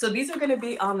 So these are going to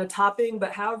be on the topping,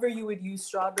 but however you would use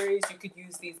strawberries, you could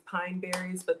use these pine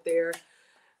berries, but they're,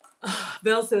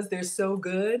 Val says they're so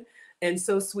good and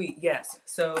so sweet. Yes.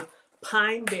 So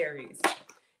pine berries.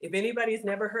 If anybody's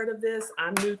never heard of this,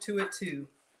 I'm new to it too,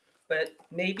 but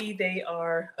maybe they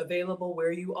are available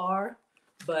where you are,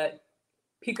 but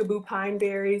peekaboo pine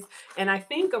berries. And I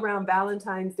think around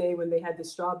Valentine's Day when they had the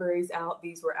strawberries out,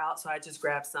 these were out. So I just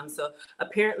grabbed some. So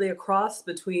apparently a cross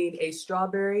between a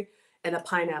strawberry and a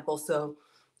pineapple. So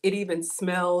it even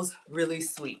smells really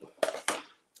sweet.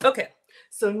 Okay.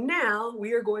 So now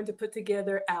we are going to put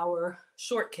together our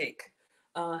shortcake.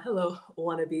 Hello,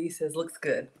 Wannabe says, looks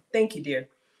good. Thank you, dear.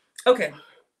 Okay.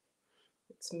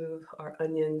 Let's move our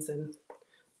onions and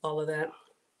all of that.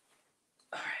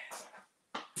 All right.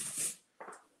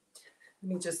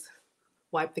 Let me just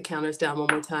wipe the counters down one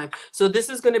more time. So this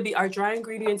is going to be, our dry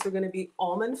ingredients are going to be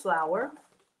almond flour,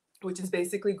 which is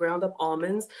basically ground up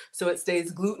almonds. So it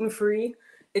stays gluten-free.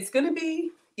 It's going to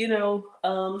be,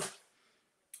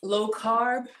 low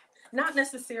carb, not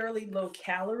necessarily low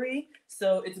calorie.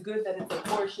 So it's good that it's a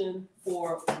portion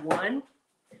for one.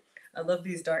 I love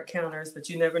these dark counters, but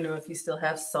you never know if you still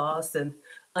have sauce and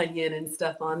onion and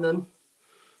stuff on them.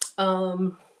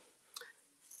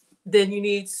 Then you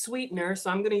need sweetener.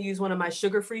 So I'm going to use one of my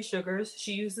sugar-free sugars.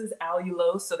 She uses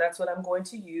allulose, so that's what I'm going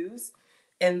to use.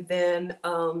 And then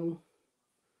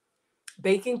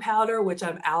baking powder, which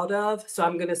I'm out of. So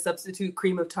I'm going to substitute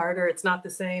cream of tartar. It's not the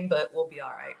same, but we'll be all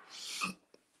right.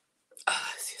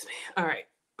 Excuse me. All right.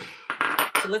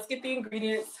 So let's get the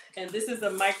ingredients. And this is a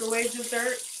microwave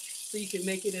dessert, so you can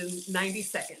make it in 90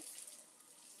 seconds.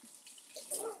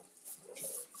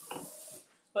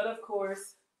 But of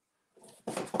course,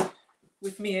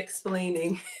 with me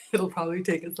explaining, it'll probably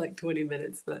take us like 20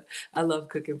 minutes, but I love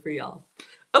cooking for y'all.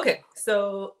 Okay,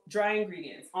 so dry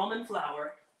ingredients, almond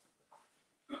flour.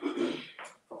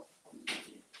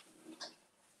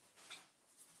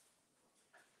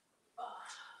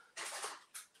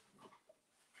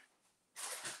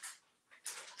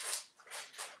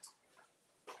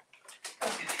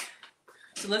 Okay,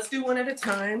 so let's do one at a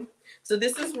time. So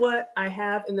this is what I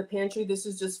have in the pantry. This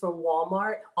is just from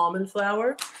Walmart, almond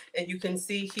flour. And you can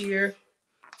see here,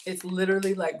 it's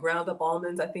literally like ground up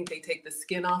almonds. I think they take the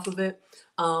skin off of it.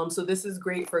 So this is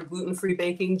great for gluten-free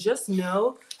baking. Just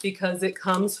know, because it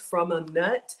comes from a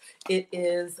nut, it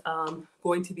is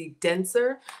going to be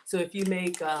denser. So if you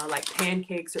make like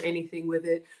pancakes or anything with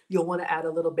it, you'll want to add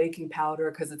a little baking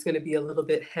powder because it's going to be a little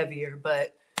bit heavier,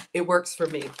 but it works for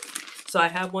me. So I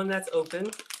have one that's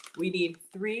open. We need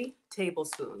 3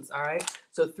 tablespoons, all right?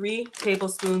 So 3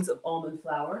 tablespoons of almond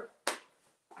flour.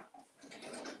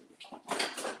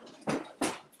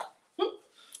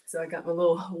 So I got my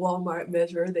little Walmart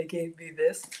measurer. They gave me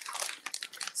this.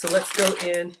 So let's go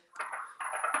in.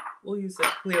 We'll use a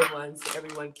clear one so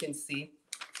everyone can see.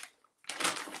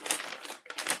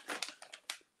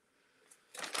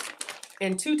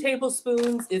 And 2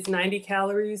 tablespoons is 90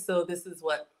 calories. So this is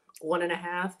what?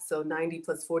 1.5. So 90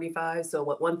 plus 45. So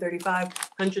what? 135,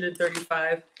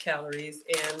 135 calories,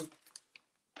 and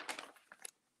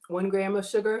 1 gram of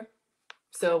sugar.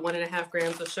 So 1.5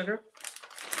 grams of sugar.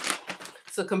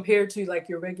 So compared to like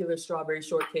your regular strawberry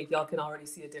shortcake, y'all can already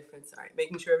see a difference. All right,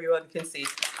 making sure everyone can see.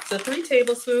 So 3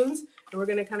 tablespoons, and we're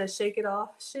gonna kind of shake it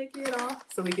off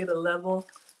so we get a level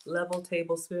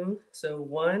tablespoon. So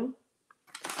 1,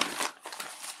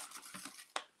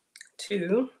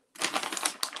 2,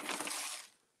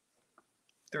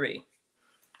 3.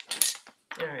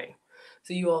 All right,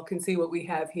 so you all can see what we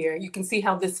have here. You can see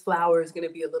how this flour is going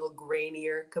to be a little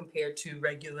grainier compared to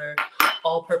regular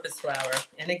all-purpose flour.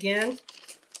 And again,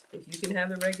 if you can have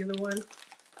the regular one,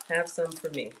 have some for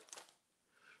me.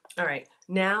 All right,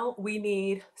 now we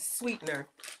need sweetener.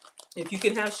 If you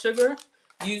can have sugar,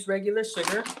 use regular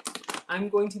sugar. I'm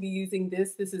going to be using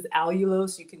this. This is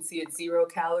allulose. You can see it's 0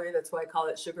 calorie. That's why I call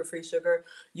it sugar-free sugar.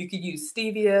 You could use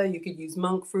stevia. You could use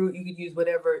monk fruit. You could use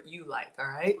whatever you like, all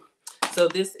right? So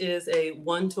this is a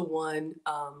 1-to-1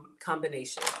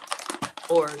 combination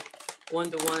or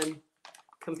 1-to-1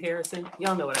 comparison.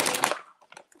 Y'all know what I mean.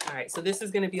 All right, so this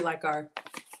is going to be like our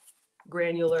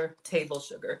granular table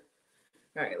sugar.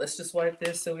 All right, let's just wipe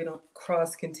this so we don't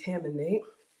cross-contaminate.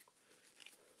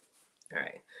 All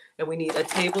right, and we need a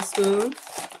tablespoon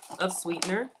of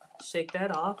sweetener. Shake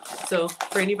that off. So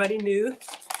for anybody new,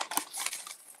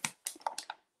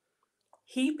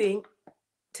 heaping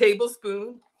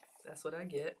tablespoon, that's what I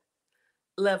get,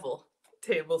 level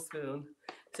tablespoon.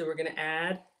 So we're gonna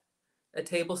add a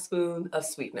tablespoon of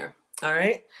sweetener. All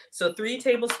right, so 3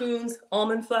 tablespoons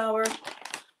almond flour,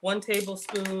 1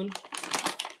 tablespoon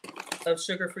of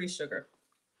sugar-free sugar.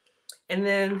 And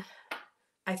then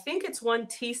I think it's 1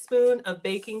 teaspoon of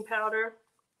baking powder,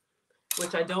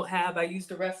 which I don't have. I used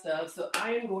the rest of, so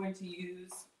I am going to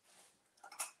use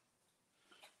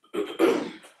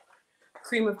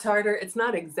cream of tartar. It's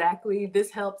not exactly,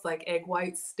 this helps like egg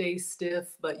whites stay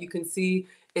stiff, but you can see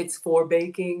it's for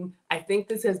baking. I think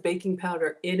this has baking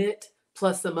powder in it,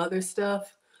 plus some other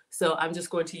stuff. So I'm just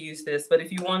going to use this. But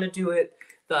if you want to do it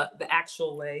the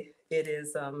actual way, it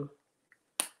is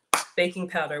baking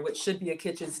powder, which should be a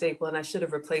kitchen staple, and I should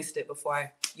have replaced it before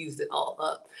I used it all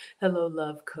up. Hello,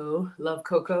 Love Coco.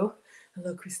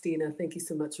 Hello, Christina. Thank you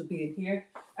so much for being here.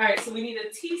 All right, so we need a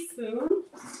teaspoon.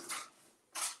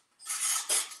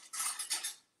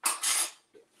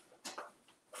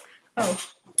 Oh,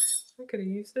 I could have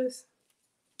used this.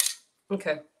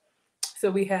 Okay, so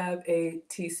we have a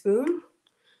teaspoon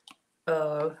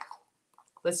of,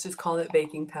 let's just call it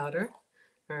baking powder.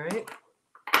 All right.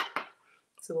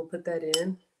 So we'll put that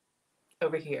in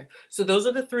over here. So those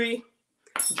are the 3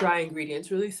 dry ingredients,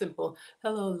 really simple.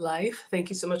 Hello, Life. Thank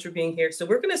you so much for being here. So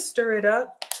we're going to stir it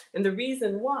up. And the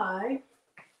reason why,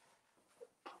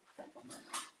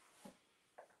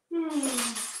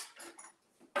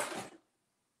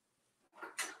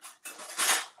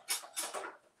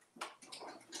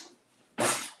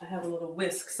 I have a little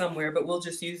whisk somewhere, but we'll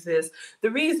just use this. The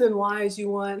reason why is you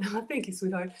want, thank you,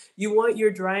 sweetheart. You want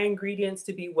your dry ingredients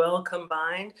to be well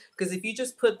combined, because if you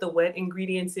just put the wet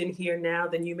ingredients in here now,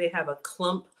 then you may have a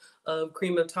clump of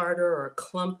cream of tartar or a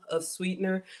clump of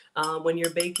sweetener when you're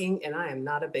baking. And I am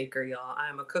not a baker, y'all. I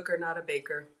am a cooker, not a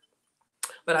baker.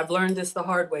 But I've learned this the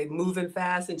hard way, moving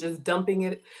fast and just dumping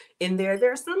it in there.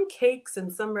 There are some cakes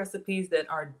and some recipes that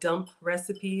are dump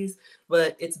recipes,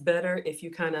 but it's better if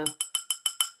you kind of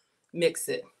mix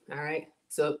it. All right,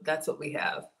 so that's what we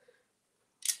have.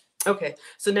 Okay,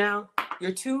 so now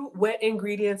your 2 wet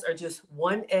ingredients are just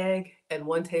 1 egg and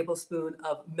 1 tablespoon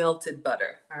of melted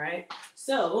butter. All right,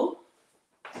 so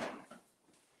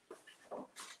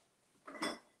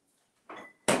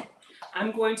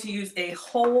I'm going to use a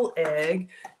whole egg,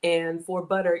 and for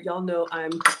butter, y'all know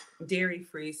I'm dairy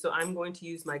free, so I'm going to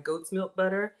use my goat's milk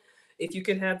butter. If you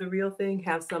can have the real thing,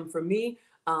 have some for me.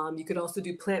 You could also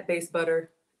do plant-based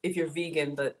butter if you're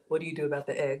vegan, but what do you do about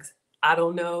the eggs? I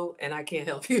don't know, and I can't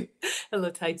help you.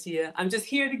 Hello, Taichia. I'm just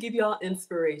here to give y'all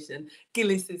inspiration.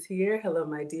 Gillis is here. Hello,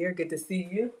 my dear. Good to see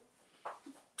you.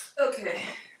 Okay.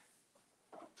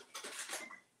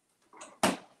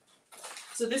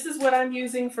 So this is what I'm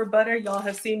using for butter. Y'all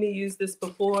have seen me use this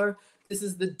before. This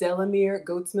is the Delamere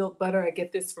goat's milk butter. I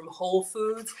get this from Whole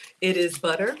Foods. It is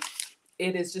butter.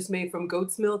 It is just made from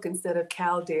goat's milk instead of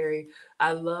cow dairy.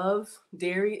 I love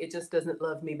dairy. It just doesn't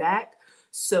love me back.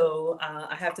 So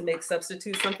I have to make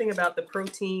substitutes. Something about the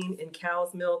protein in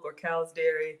cow's milk or cow's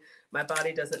dairy, my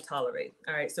body doesn't tolerate.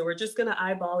 All right, so we're just gonna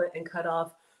eyeball it and cut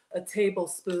off a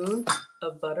tablespoon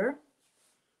of butter.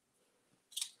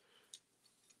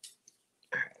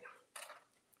 All right.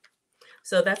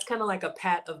 So that's kind of like a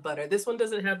pat of butter. This one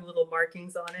doesn't have little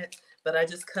markings on it, but I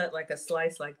just cut like a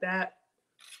slice like that.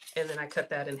 And then I cut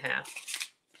that in half.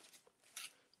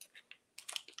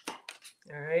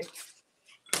 All right.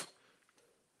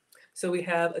 So we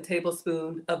have a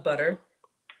tablespoon of butter.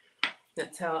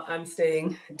 That's how I'm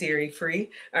staying dairy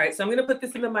free. All right, so I'm gonna put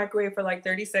this in the microwave for like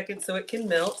 30 seconds so it can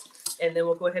melt. And then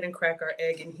we'll go ahead and crack our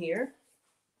egg in here.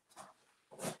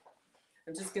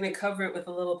 I'm just gonna cover it with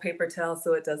a little paper towel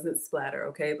so it doesn't splatter,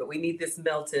 okay? But we need this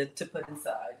melted to put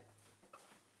inside.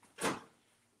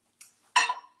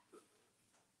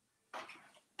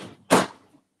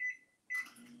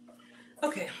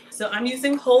 Okay, so I'm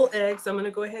using whole eggs. So I'm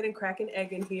gonna go ahead and crack an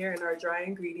egg in here and our dry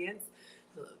ingredients.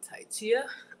 A little tight chia.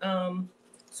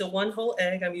 So 1 whole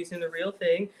egg, I'm using the real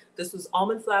thing. This was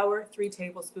almond flour, 3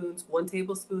 tablespoons, 1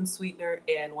 tablespoon sweetener,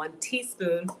 and 1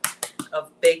 teaspoon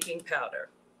of baking powder.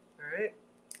 All right.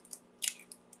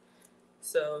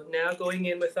 So now going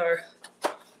in with our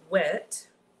wet.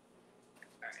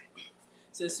 All right.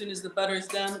 So as soon as the butter is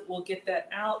done, we'll get that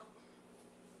out.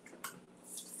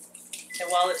 And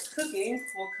while it's cooking,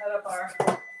 we'll cut up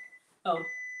our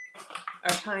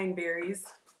pine berries.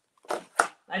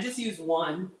 I just use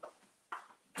 1.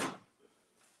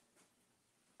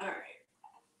 All right.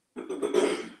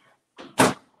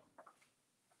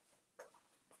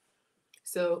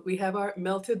 So we have our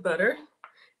melted butter,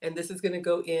 and this is going to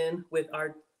go in with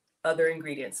our other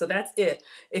ingredients. So that's it.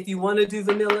 If you want to do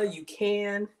vanilla, you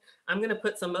can. I'm going to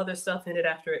put some other stuff in it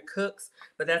after it cooks,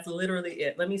 but that's literally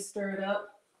it. Let me stir it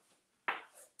up.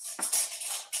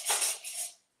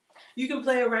 You can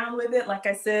play around with it. Like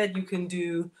I said, you can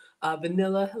do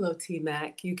vanilla. Hello,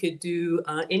 T-Mac. You could do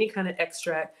any kind of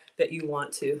extract that you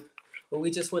want to. But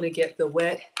we just want to get the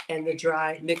wet and the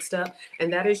dry mixed up.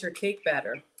 And that is your cake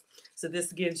batter. So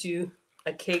this gives you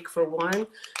a cake for one.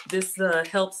 This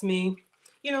helps me,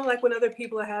 you know, like when other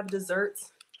people have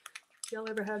desserts. Y'all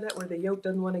ever have that where the yolk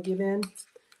doesn't want to give in?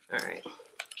 All right.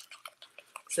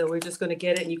 So we're just going to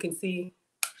get it. And you can see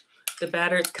the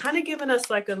batter. It's kind of giving us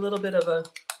like a little bit of a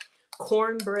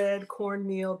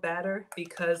cornmeal batter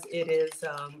because it is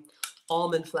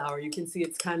almond flour. You can see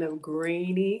it's kind of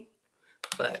grainy,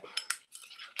 but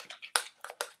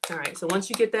all right. So once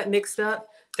you get that mixed up,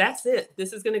 that's it.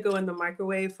 This is going to go in the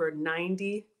microwave for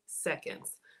 90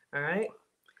 seconds. All right.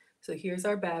 So here's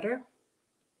our batter.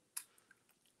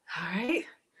 All right.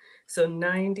 So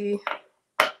 90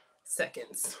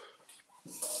 seconds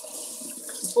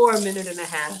or a minute and a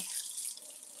half.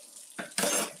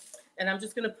 And I'm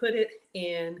just going to put it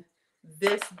in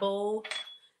this bowl.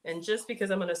 And just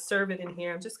because I'm going to serve it in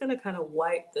here, I'm just going to kind of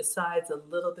wipe the sides a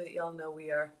little bit. Y'all know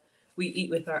we eat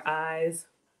with our eyes.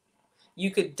 You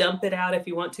could dump it out if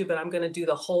you want to, but I'm going to do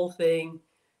the whole thing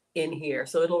in here.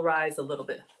 So it'll rise a little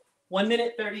bit. 1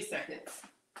 minute, 30 seconds.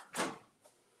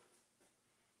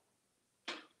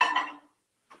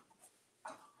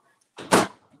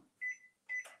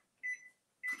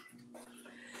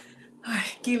 All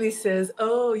right, Keely says,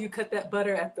 oh, you cut that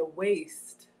butter at the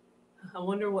waist. I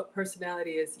wonder what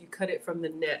personality is. You cut it from the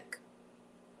neck.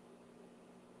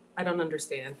 I don't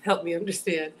understand. Help me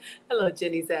understand. Hello,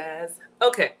 Jenny Zaz.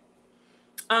 Okay.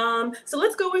 So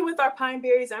let's go in with our pine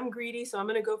berries. I'm greedy, so I'm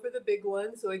going to go for the big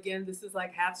one. So again, this is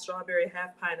like half strawberry,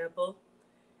 half pineapple.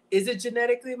 Is it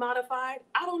genetically modified?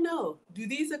 I don't know. Do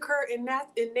these occur in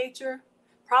nature?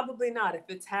 Probably not. If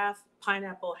it's half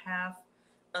pineapple, half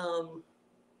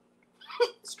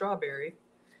strawberry.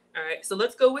 All right, so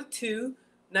let's go with 2.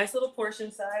 Nice little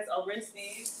portion size. I'll rinse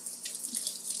these.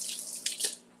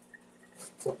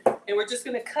 And we're just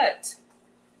going to cut.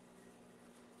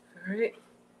 All right.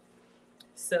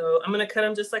 So I'm going to cut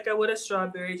them just like I would a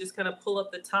strawberry. Just kind of pull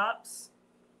up the tops.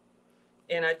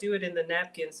 And I do it in the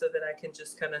napkin so that I can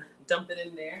just kind of dump it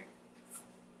in there.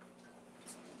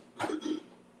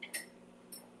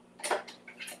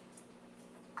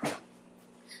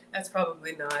 That's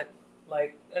probably not,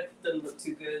 like, that doesn't look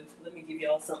too good. Let me give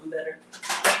y'all something better.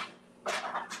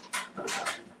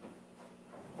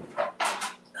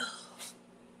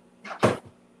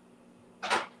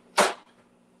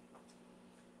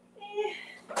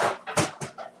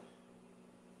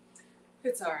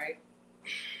 It's all right.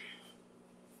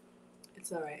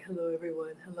 It's all right. Hello,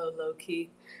 everyone. Hello, Low-Key.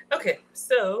 Okay,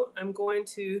 so I'm going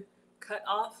to cut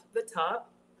off the top.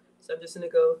 So I'm just going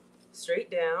to go straight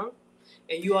down.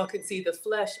 And you all can see the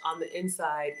flesh on the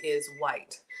inside is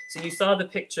white. So you saw the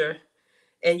picture.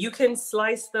 And you can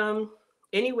slice them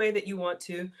any way that you want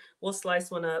to. We'll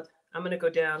slice one up. I'm going to go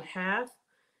down half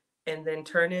and then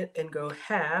turn it and go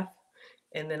half.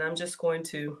 And then I'm just going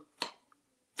to,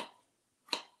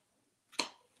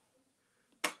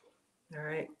 all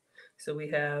right. So we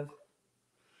have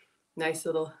nice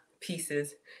little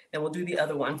pieces, and we'll do the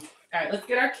other one. All right, let's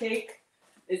get our cake.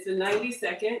 It's in 90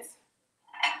 seconds.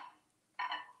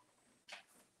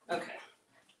 Okay.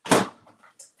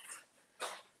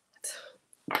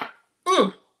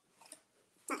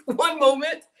 1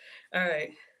 moment. All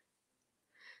right.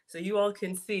 So you all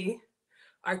can see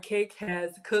our cake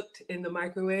has cooked in the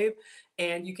microwave,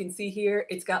 and you can see here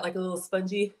it's got like a little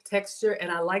spongy texture,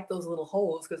 and I like those little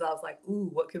holes because I was like, ooh,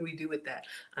 what can we do with that?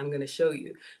 I'm going to show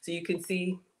you. So you can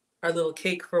see our little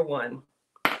cake for one.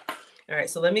 All right,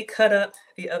 so let me cut up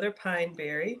the other pine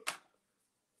berry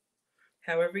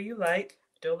however you like.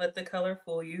 Don't let the color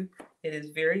fool you. It is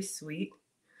very sweet.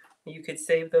 You could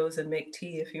save those and make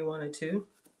tea if you wanted to.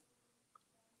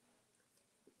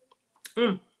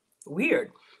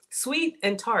 Weird. Sweet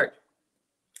and tart.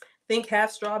 Think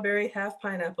half strawberry, half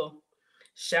pineapple.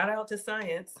 Shout out to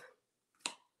science.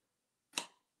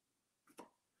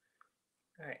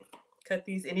 All right, cut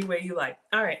these any way you like.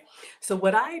 All right, so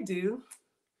what I do,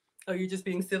 oh, you're just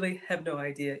being silly? Have no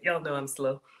idea. Y'all know I'm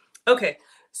slow. Okay,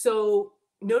 so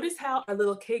notice how our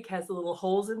little cake has the little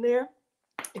holes in there?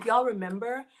 If y'all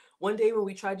remember, one day when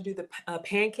we tried to do the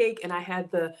pancake and I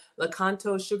had the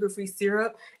Lakanto sugar-free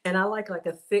syrup, and I like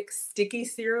a thick, sticky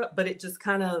syrup, but it just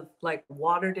kind of like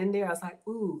watered in there. I was like,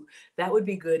 ooh, that would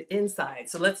be good inside.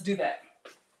 So let's do that.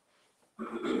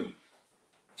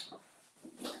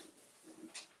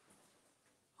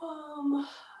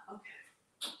 Okay.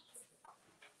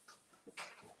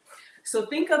 So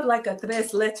think of like a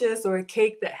tres leches or a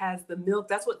cake that has the milk.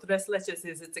 That's what tres leches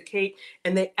is. It's a cake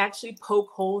and they actually poke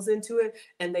holes into it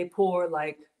and they pour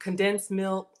like condensed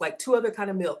milk, like 2 other kind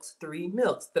of milks, 3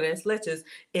 milks, tres leches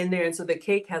in there. And so the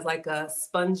cake has like a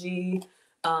spongy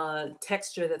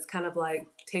texture that's kind of like,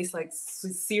 tastes like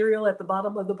cereal at the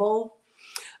bottom of the bowl.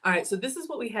 All right, so this is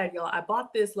what we had, y'all. I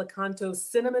bought this Lakanto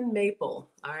cinnamon maple.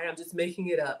 All right, I'm just making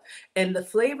it up. And the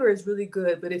flavor is really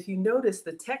good, but if you notice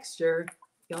the texture,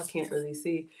 y'all can't really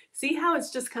see. See how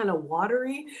it's just kind of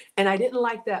watery? And I didn't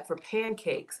like that for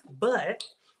pancakes. But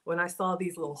when I saw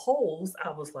these little holes,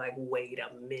 I was like, wait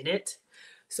a minute.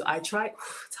 So I tried,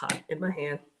 it's hot in my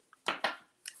hand.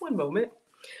 One moment.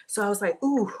 So I was like,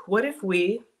 ooh, what if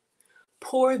we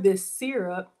pour this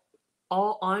syrup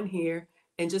all on here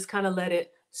and just kind of let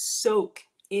it soak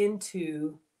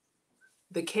into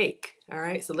the cake. All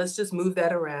right, so let's just move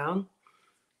that around.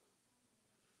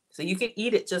 So you can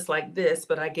eat it just like this,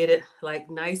 but I get it like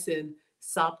nice and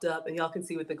sopped up, and y'all can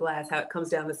see with the glass how it comes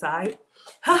down the side.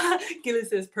 Gillis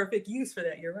says perfect use for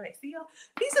that. You're right. See, y'all,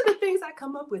 these are the things I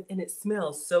come up with, and it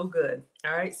smells so good.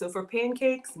 All right, so for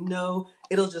pancakes, no,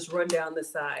 it'll just run down the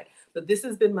side. But this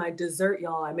has been my dessert,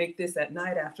 y'all. I make this at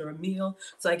night after a meal,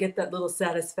 so I get that little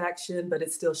satisfaction, but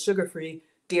it's still sugar-free,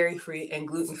 dairy-free, and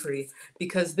gluten-free.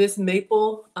 Because this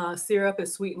maple syrup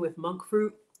is sweetened with monk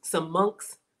fruit. Some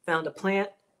monks found a plant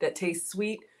that tastes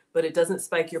sweet, but it doesn't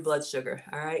spike your blood sugar.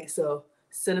 All right, so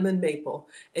cinnamon maple.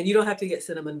 And you don't have to get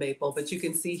cinnamon maple, but you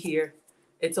can see here,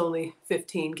 it's only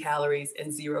 15 calories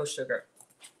and 0 sugar.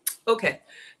 Okay,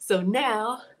 so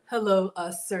now, hello,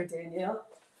 Sir Danielle.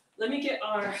 Let me get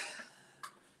our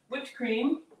whipped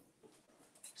cream.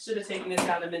 Should have taken this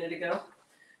out a minute ago.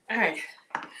 All right,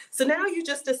 so now you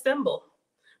just assemble.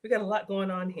 We got a lot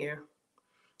going on here.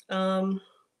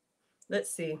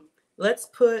 Let's see. Let's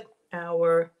put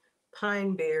our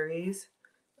pine berries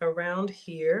around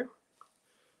here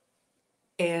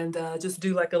and just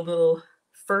do like a little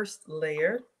first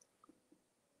layer.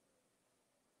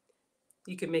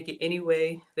 You can make it any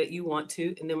way that you want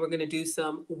to. And then we're going to do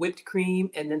some whipped cream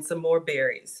and then some more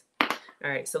berries. All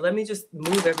right, so let me just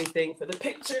move everything for the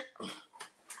picture.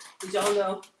 As y'all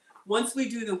know, once we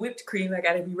do the whipped cream, I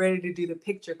got to be ready to do the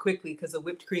picture quickly because the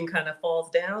whipped cream kind of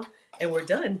falls down and we're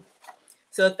done.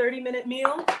 So a 30-minute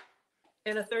meal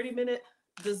and a 30-minute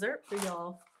dessert for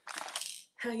y'all.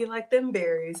 How you like them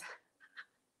berries?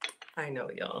 I know,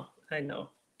 y'all. I know.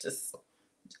 Just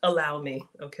allow me,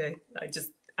 okay?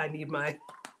 I need my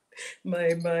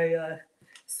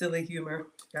silly humor.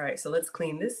 All right, so let's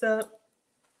clean this up.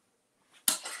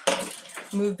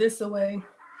 Move this away.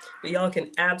 But y'all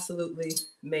can absolutely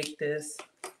make this.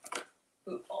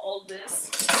 Move all this.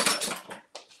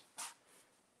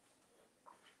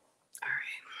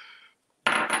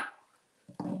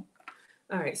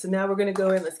 All right, so now we're gonna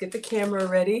go in. Let's get the camera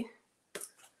ready.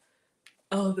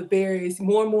 Oh, the berries.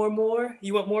 More.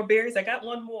 You want more berries? I got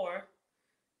one more.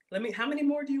 How many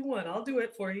more do you want? I'll do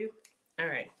it for you. All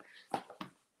right.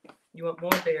 You want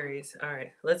more berries? All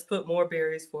right, let's put more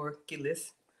berries for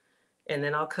Gillis. And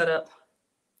then I'll cut up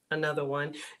another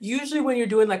one. Usually when you're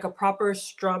doing like a proper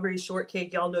strawberry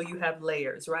shortcake, y'all know you have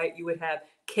layers, right? You would have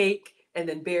cake and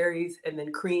then berries and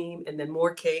then cream and then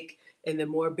more cake and then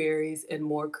more berries and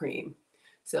more cream.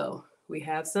 So we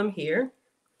have some here.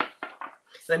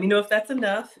 Let me know if that's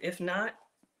enough. If not,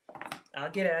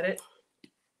 I'll get at it.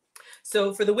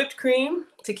 So for the whipped cream,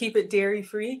 to keep it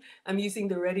dairy-free, I'm using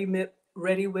the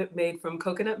Ready Whip made from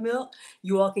coconut milk.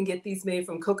 You all can get these made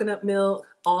from coconut milk,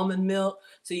 almond milk,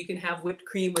 so you can have whipped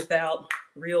cream without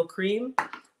real cream,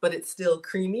 but it's still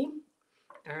creamy.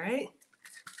 All right.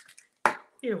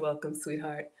 You're welcome,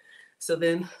 sweetheart. So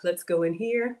then let's go in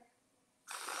here.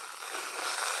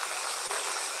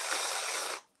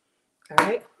 All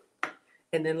right.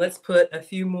 And then let's put a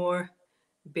few more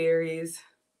berries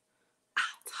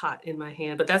hot in my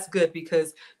hand, but that's good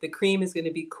because the cream is going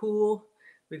to be cool.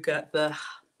 We've got the,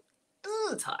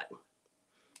 it's hot.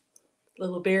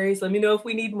 Little berries. Let me know if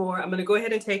we need more. I'm going to go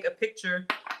ahead and take a picture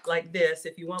like this.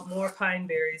 If you want more pine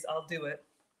berries, I'll do it.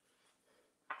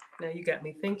 Now you got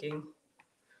me thinking,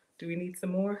 do we need some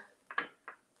more?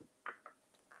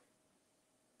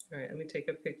 All right, let me take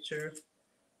a picture.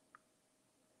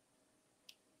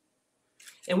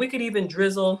 And we could even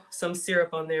drizzle some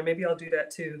syrup on there. Maybe I'll do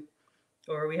that too.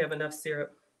 Or we have enough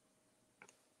syrup.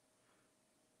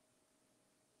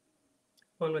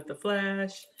 One with the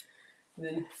flash. And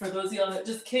then for those of y'all that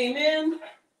just came in,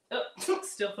 oh,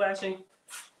 still flashing.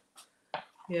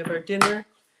 We have our dinner.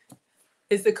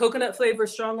 Is the coconut flavor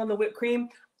strong on the whipped cream?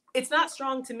 It's not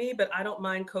strong to me, but I don't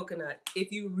mind coconut.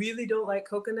 If you really don't like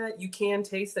coconut, you can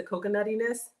taste the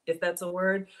coconutiness, if that's a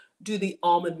word. Do the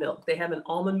almond milk. They have an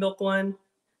almond milk one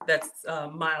that's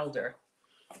milder.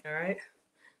 All right.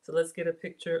 So let's get a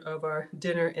picture of our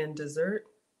dinner and dessert.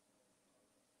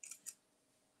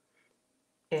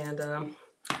 And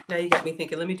now you got me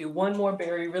thinking, let me do one more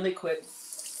berry really quick.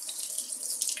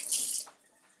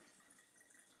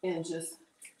 And just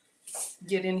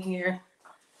get in here.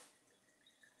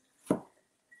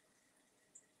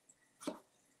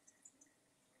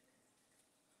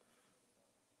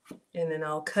 And then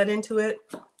I'll cut into it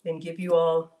and give you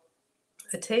all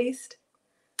a taste.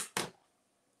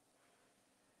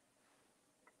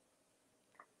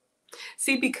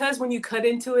 See, because when you cut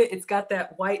into it, it's got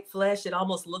that white flesh. It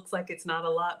almost looks like it's not a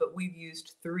lot, but we've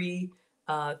used three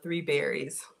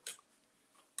berries.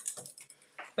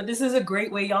 But this is a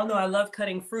great way. Y'all know I love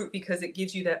cutting fruit because it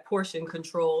gives you that portion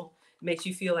control. It makes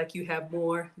you feel like you have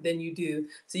more than you do.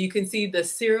 So you can see the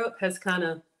syrup has kind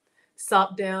of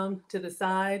sopped down to the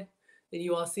side. Then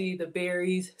you all see the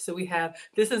berries. So we have,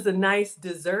 this is a nice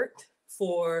dessert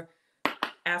for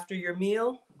after your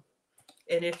meal.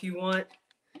 And if you want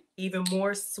even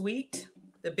more sweet,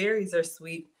 the berries are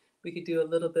sweet, we could do a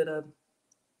little bit of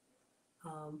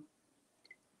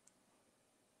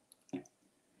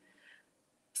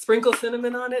sprinkle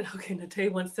cinnamon on it. Okay,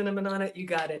 Nate wants cinnamon on it. You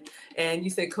got it. And you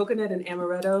said coconut and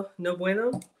amaretto, no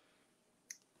bueno?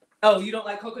 Oh, you don't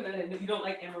like coconut and you don't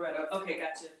like amaretto. Okay,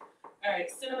 gotcha. All right,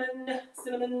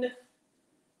 cinnamon.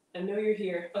 I know you're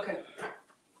here. Okay.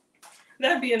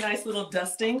 That'd be a nice little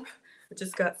dusting. I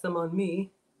just got some on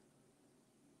me.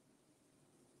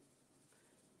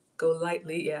 Go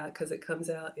lightly, yeah, because it comes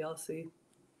out, y'all see.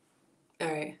 All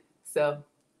right, so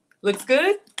looks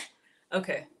good?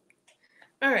 Okay.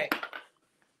 All right.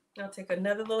 I'll take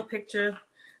another little picture.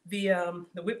 The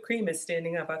whipped cream is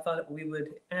standing up. I thought we would,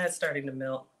 it's starting to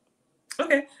melt.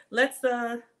 Okay, let's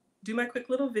do my quick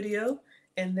little video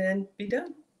and then be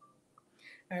done.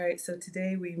 All right, so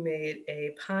today we made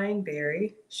a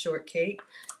pineberry shortcake.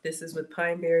 This is with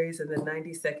pine berries and the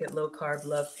 90-second low-carb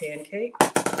love pancake.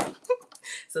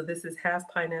 So this is half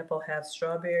pineapple, half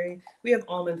strawberry. We have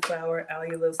almond flour,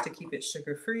 allulose to keep it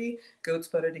sugar-free, goat's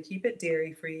butter to keep it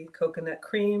dairy-free, coconut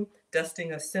cream,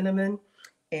 dusting of cinnamon,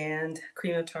 and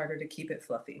cream of tartar to keep it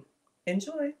fluffy.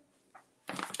 Enjoy.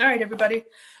 All right, everybody,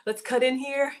 let's cut in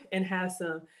here and have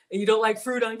some. And you don't like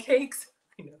fruit on cakes?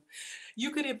 I know.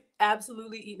 You could have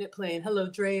absolutely eaten it plain. Hello,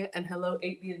 Drea, and hello,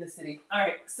 8B in the city. All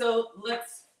right, so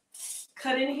let's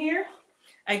cut in here.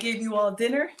 I gave you all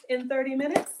dinner in 30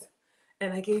 minutes.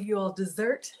 And I gave you all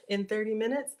dessert in 30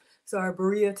 minutes. So our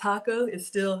burrito taco is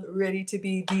still ready to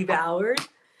be devoured.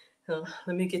 So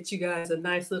let me get you guys a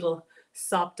nice little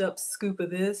sopped up scoop of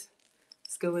this.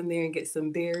 Let's go in there and get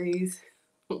some berries.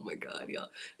 Oh my God, y'all.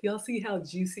 Do y'all see how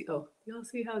juicy? Oh, y'all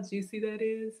see how juicy that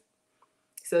is?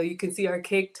 So you can see our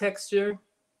cake texture.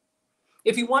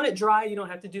 If you want it dry, you don't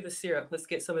have to do the syrup. Let's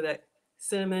get some of that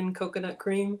cinnamon coconut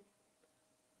cream.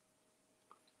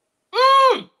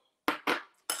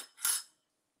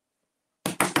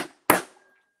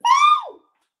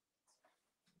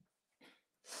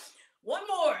 One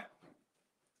more.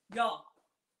 Y'all,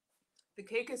 the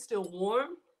cake is still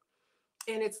warm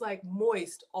and it's like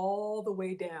moist all the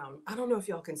way down. I don't know if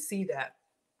y'all can see that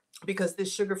because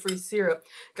this sugar-free syrup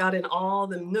got in all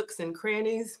the nooks and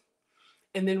crannies.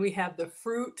 And then we have the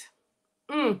fruit.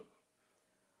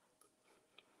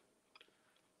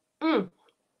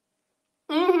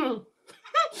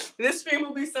 This stream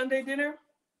will be Sunday dinner.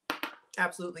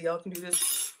 Absolutely, y'all can do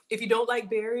this. If you don't like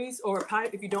berries or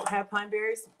if you don't have pine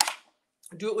berries,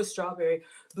 do it with strawberry,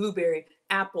 blueberry,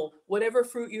 apple, whatever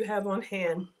fruit you have on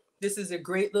hand. This is a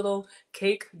great little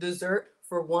cake dessert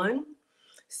for one.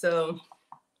 So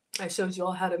I showed you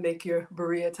all how to make your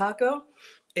burrito taco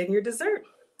and your dessert.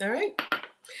 All right.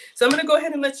 So I'm going to go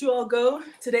ahead and let you all go.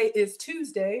 Today is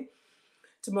Tuesday.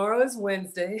 Tomorrow is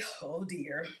Wednesday. Oh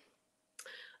dear.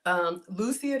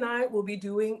 Lucy and I will be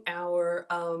doing our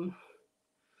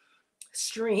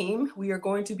stream. We are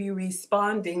going to be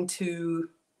responding to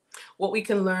what we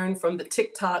can learn from the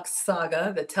TikTok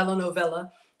saga, the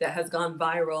telenovela that has gone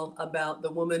viral about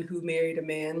the woman who married a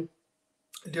man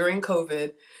during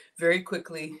COVID very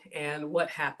quickly and what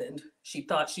happened. She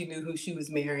thought she knew who she was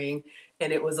marrying,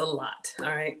 and it was a lot.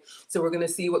 All right. So we're going to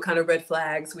see what kind of red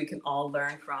flags we can all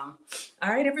learn from.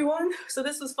 All right, everyone. So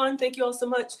this was fun. Thank you all so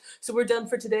much. So we're done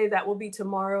for today. That will be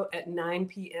tomorrow at 9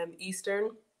 p.m.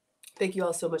 Eastern. Thank you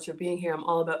all so much for being here. I'm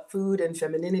all about food and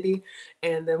femininity.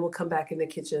 And then we'll come back in the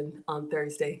kitchen on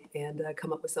Thursday and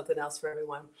come up with something else for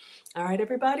everyone. All right,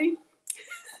 everybody.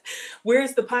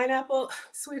 Where's the pineapple?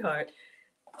 Sweetheart,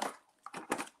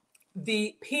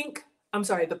 the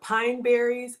pine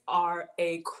berries are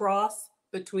a cross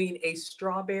between a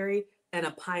strawberry and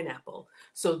a pineapple.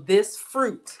 So this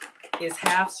fruit is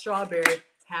half strawberry,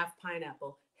 half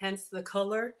pineapple, hence the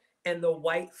color and the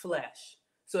white flesh.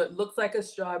 So it looks like a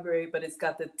strawberry, but it's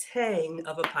got the tang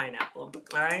of a pineapple.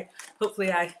 All right.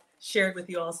 Hopefully I shared with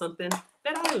you all something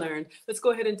that I learned. Let's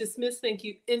go ahead and dismiss. Thank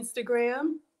you,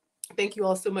 Instagram. Thank you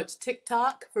all so much,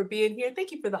 TikTok, for being here.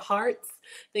 Thank you for the hearts.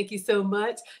 Thank you so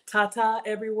much. Ta-ta,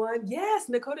 everyone. Yes,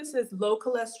 Nakota says low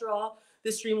cholesterol.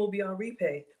 This stream will be on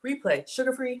replay.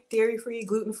 Sugar-free, dairy-free,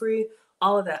 gluten-free,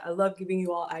 all of that. I love giving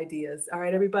you all ideas. All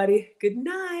right, everybody. Good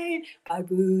night. Bye,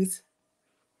 boos.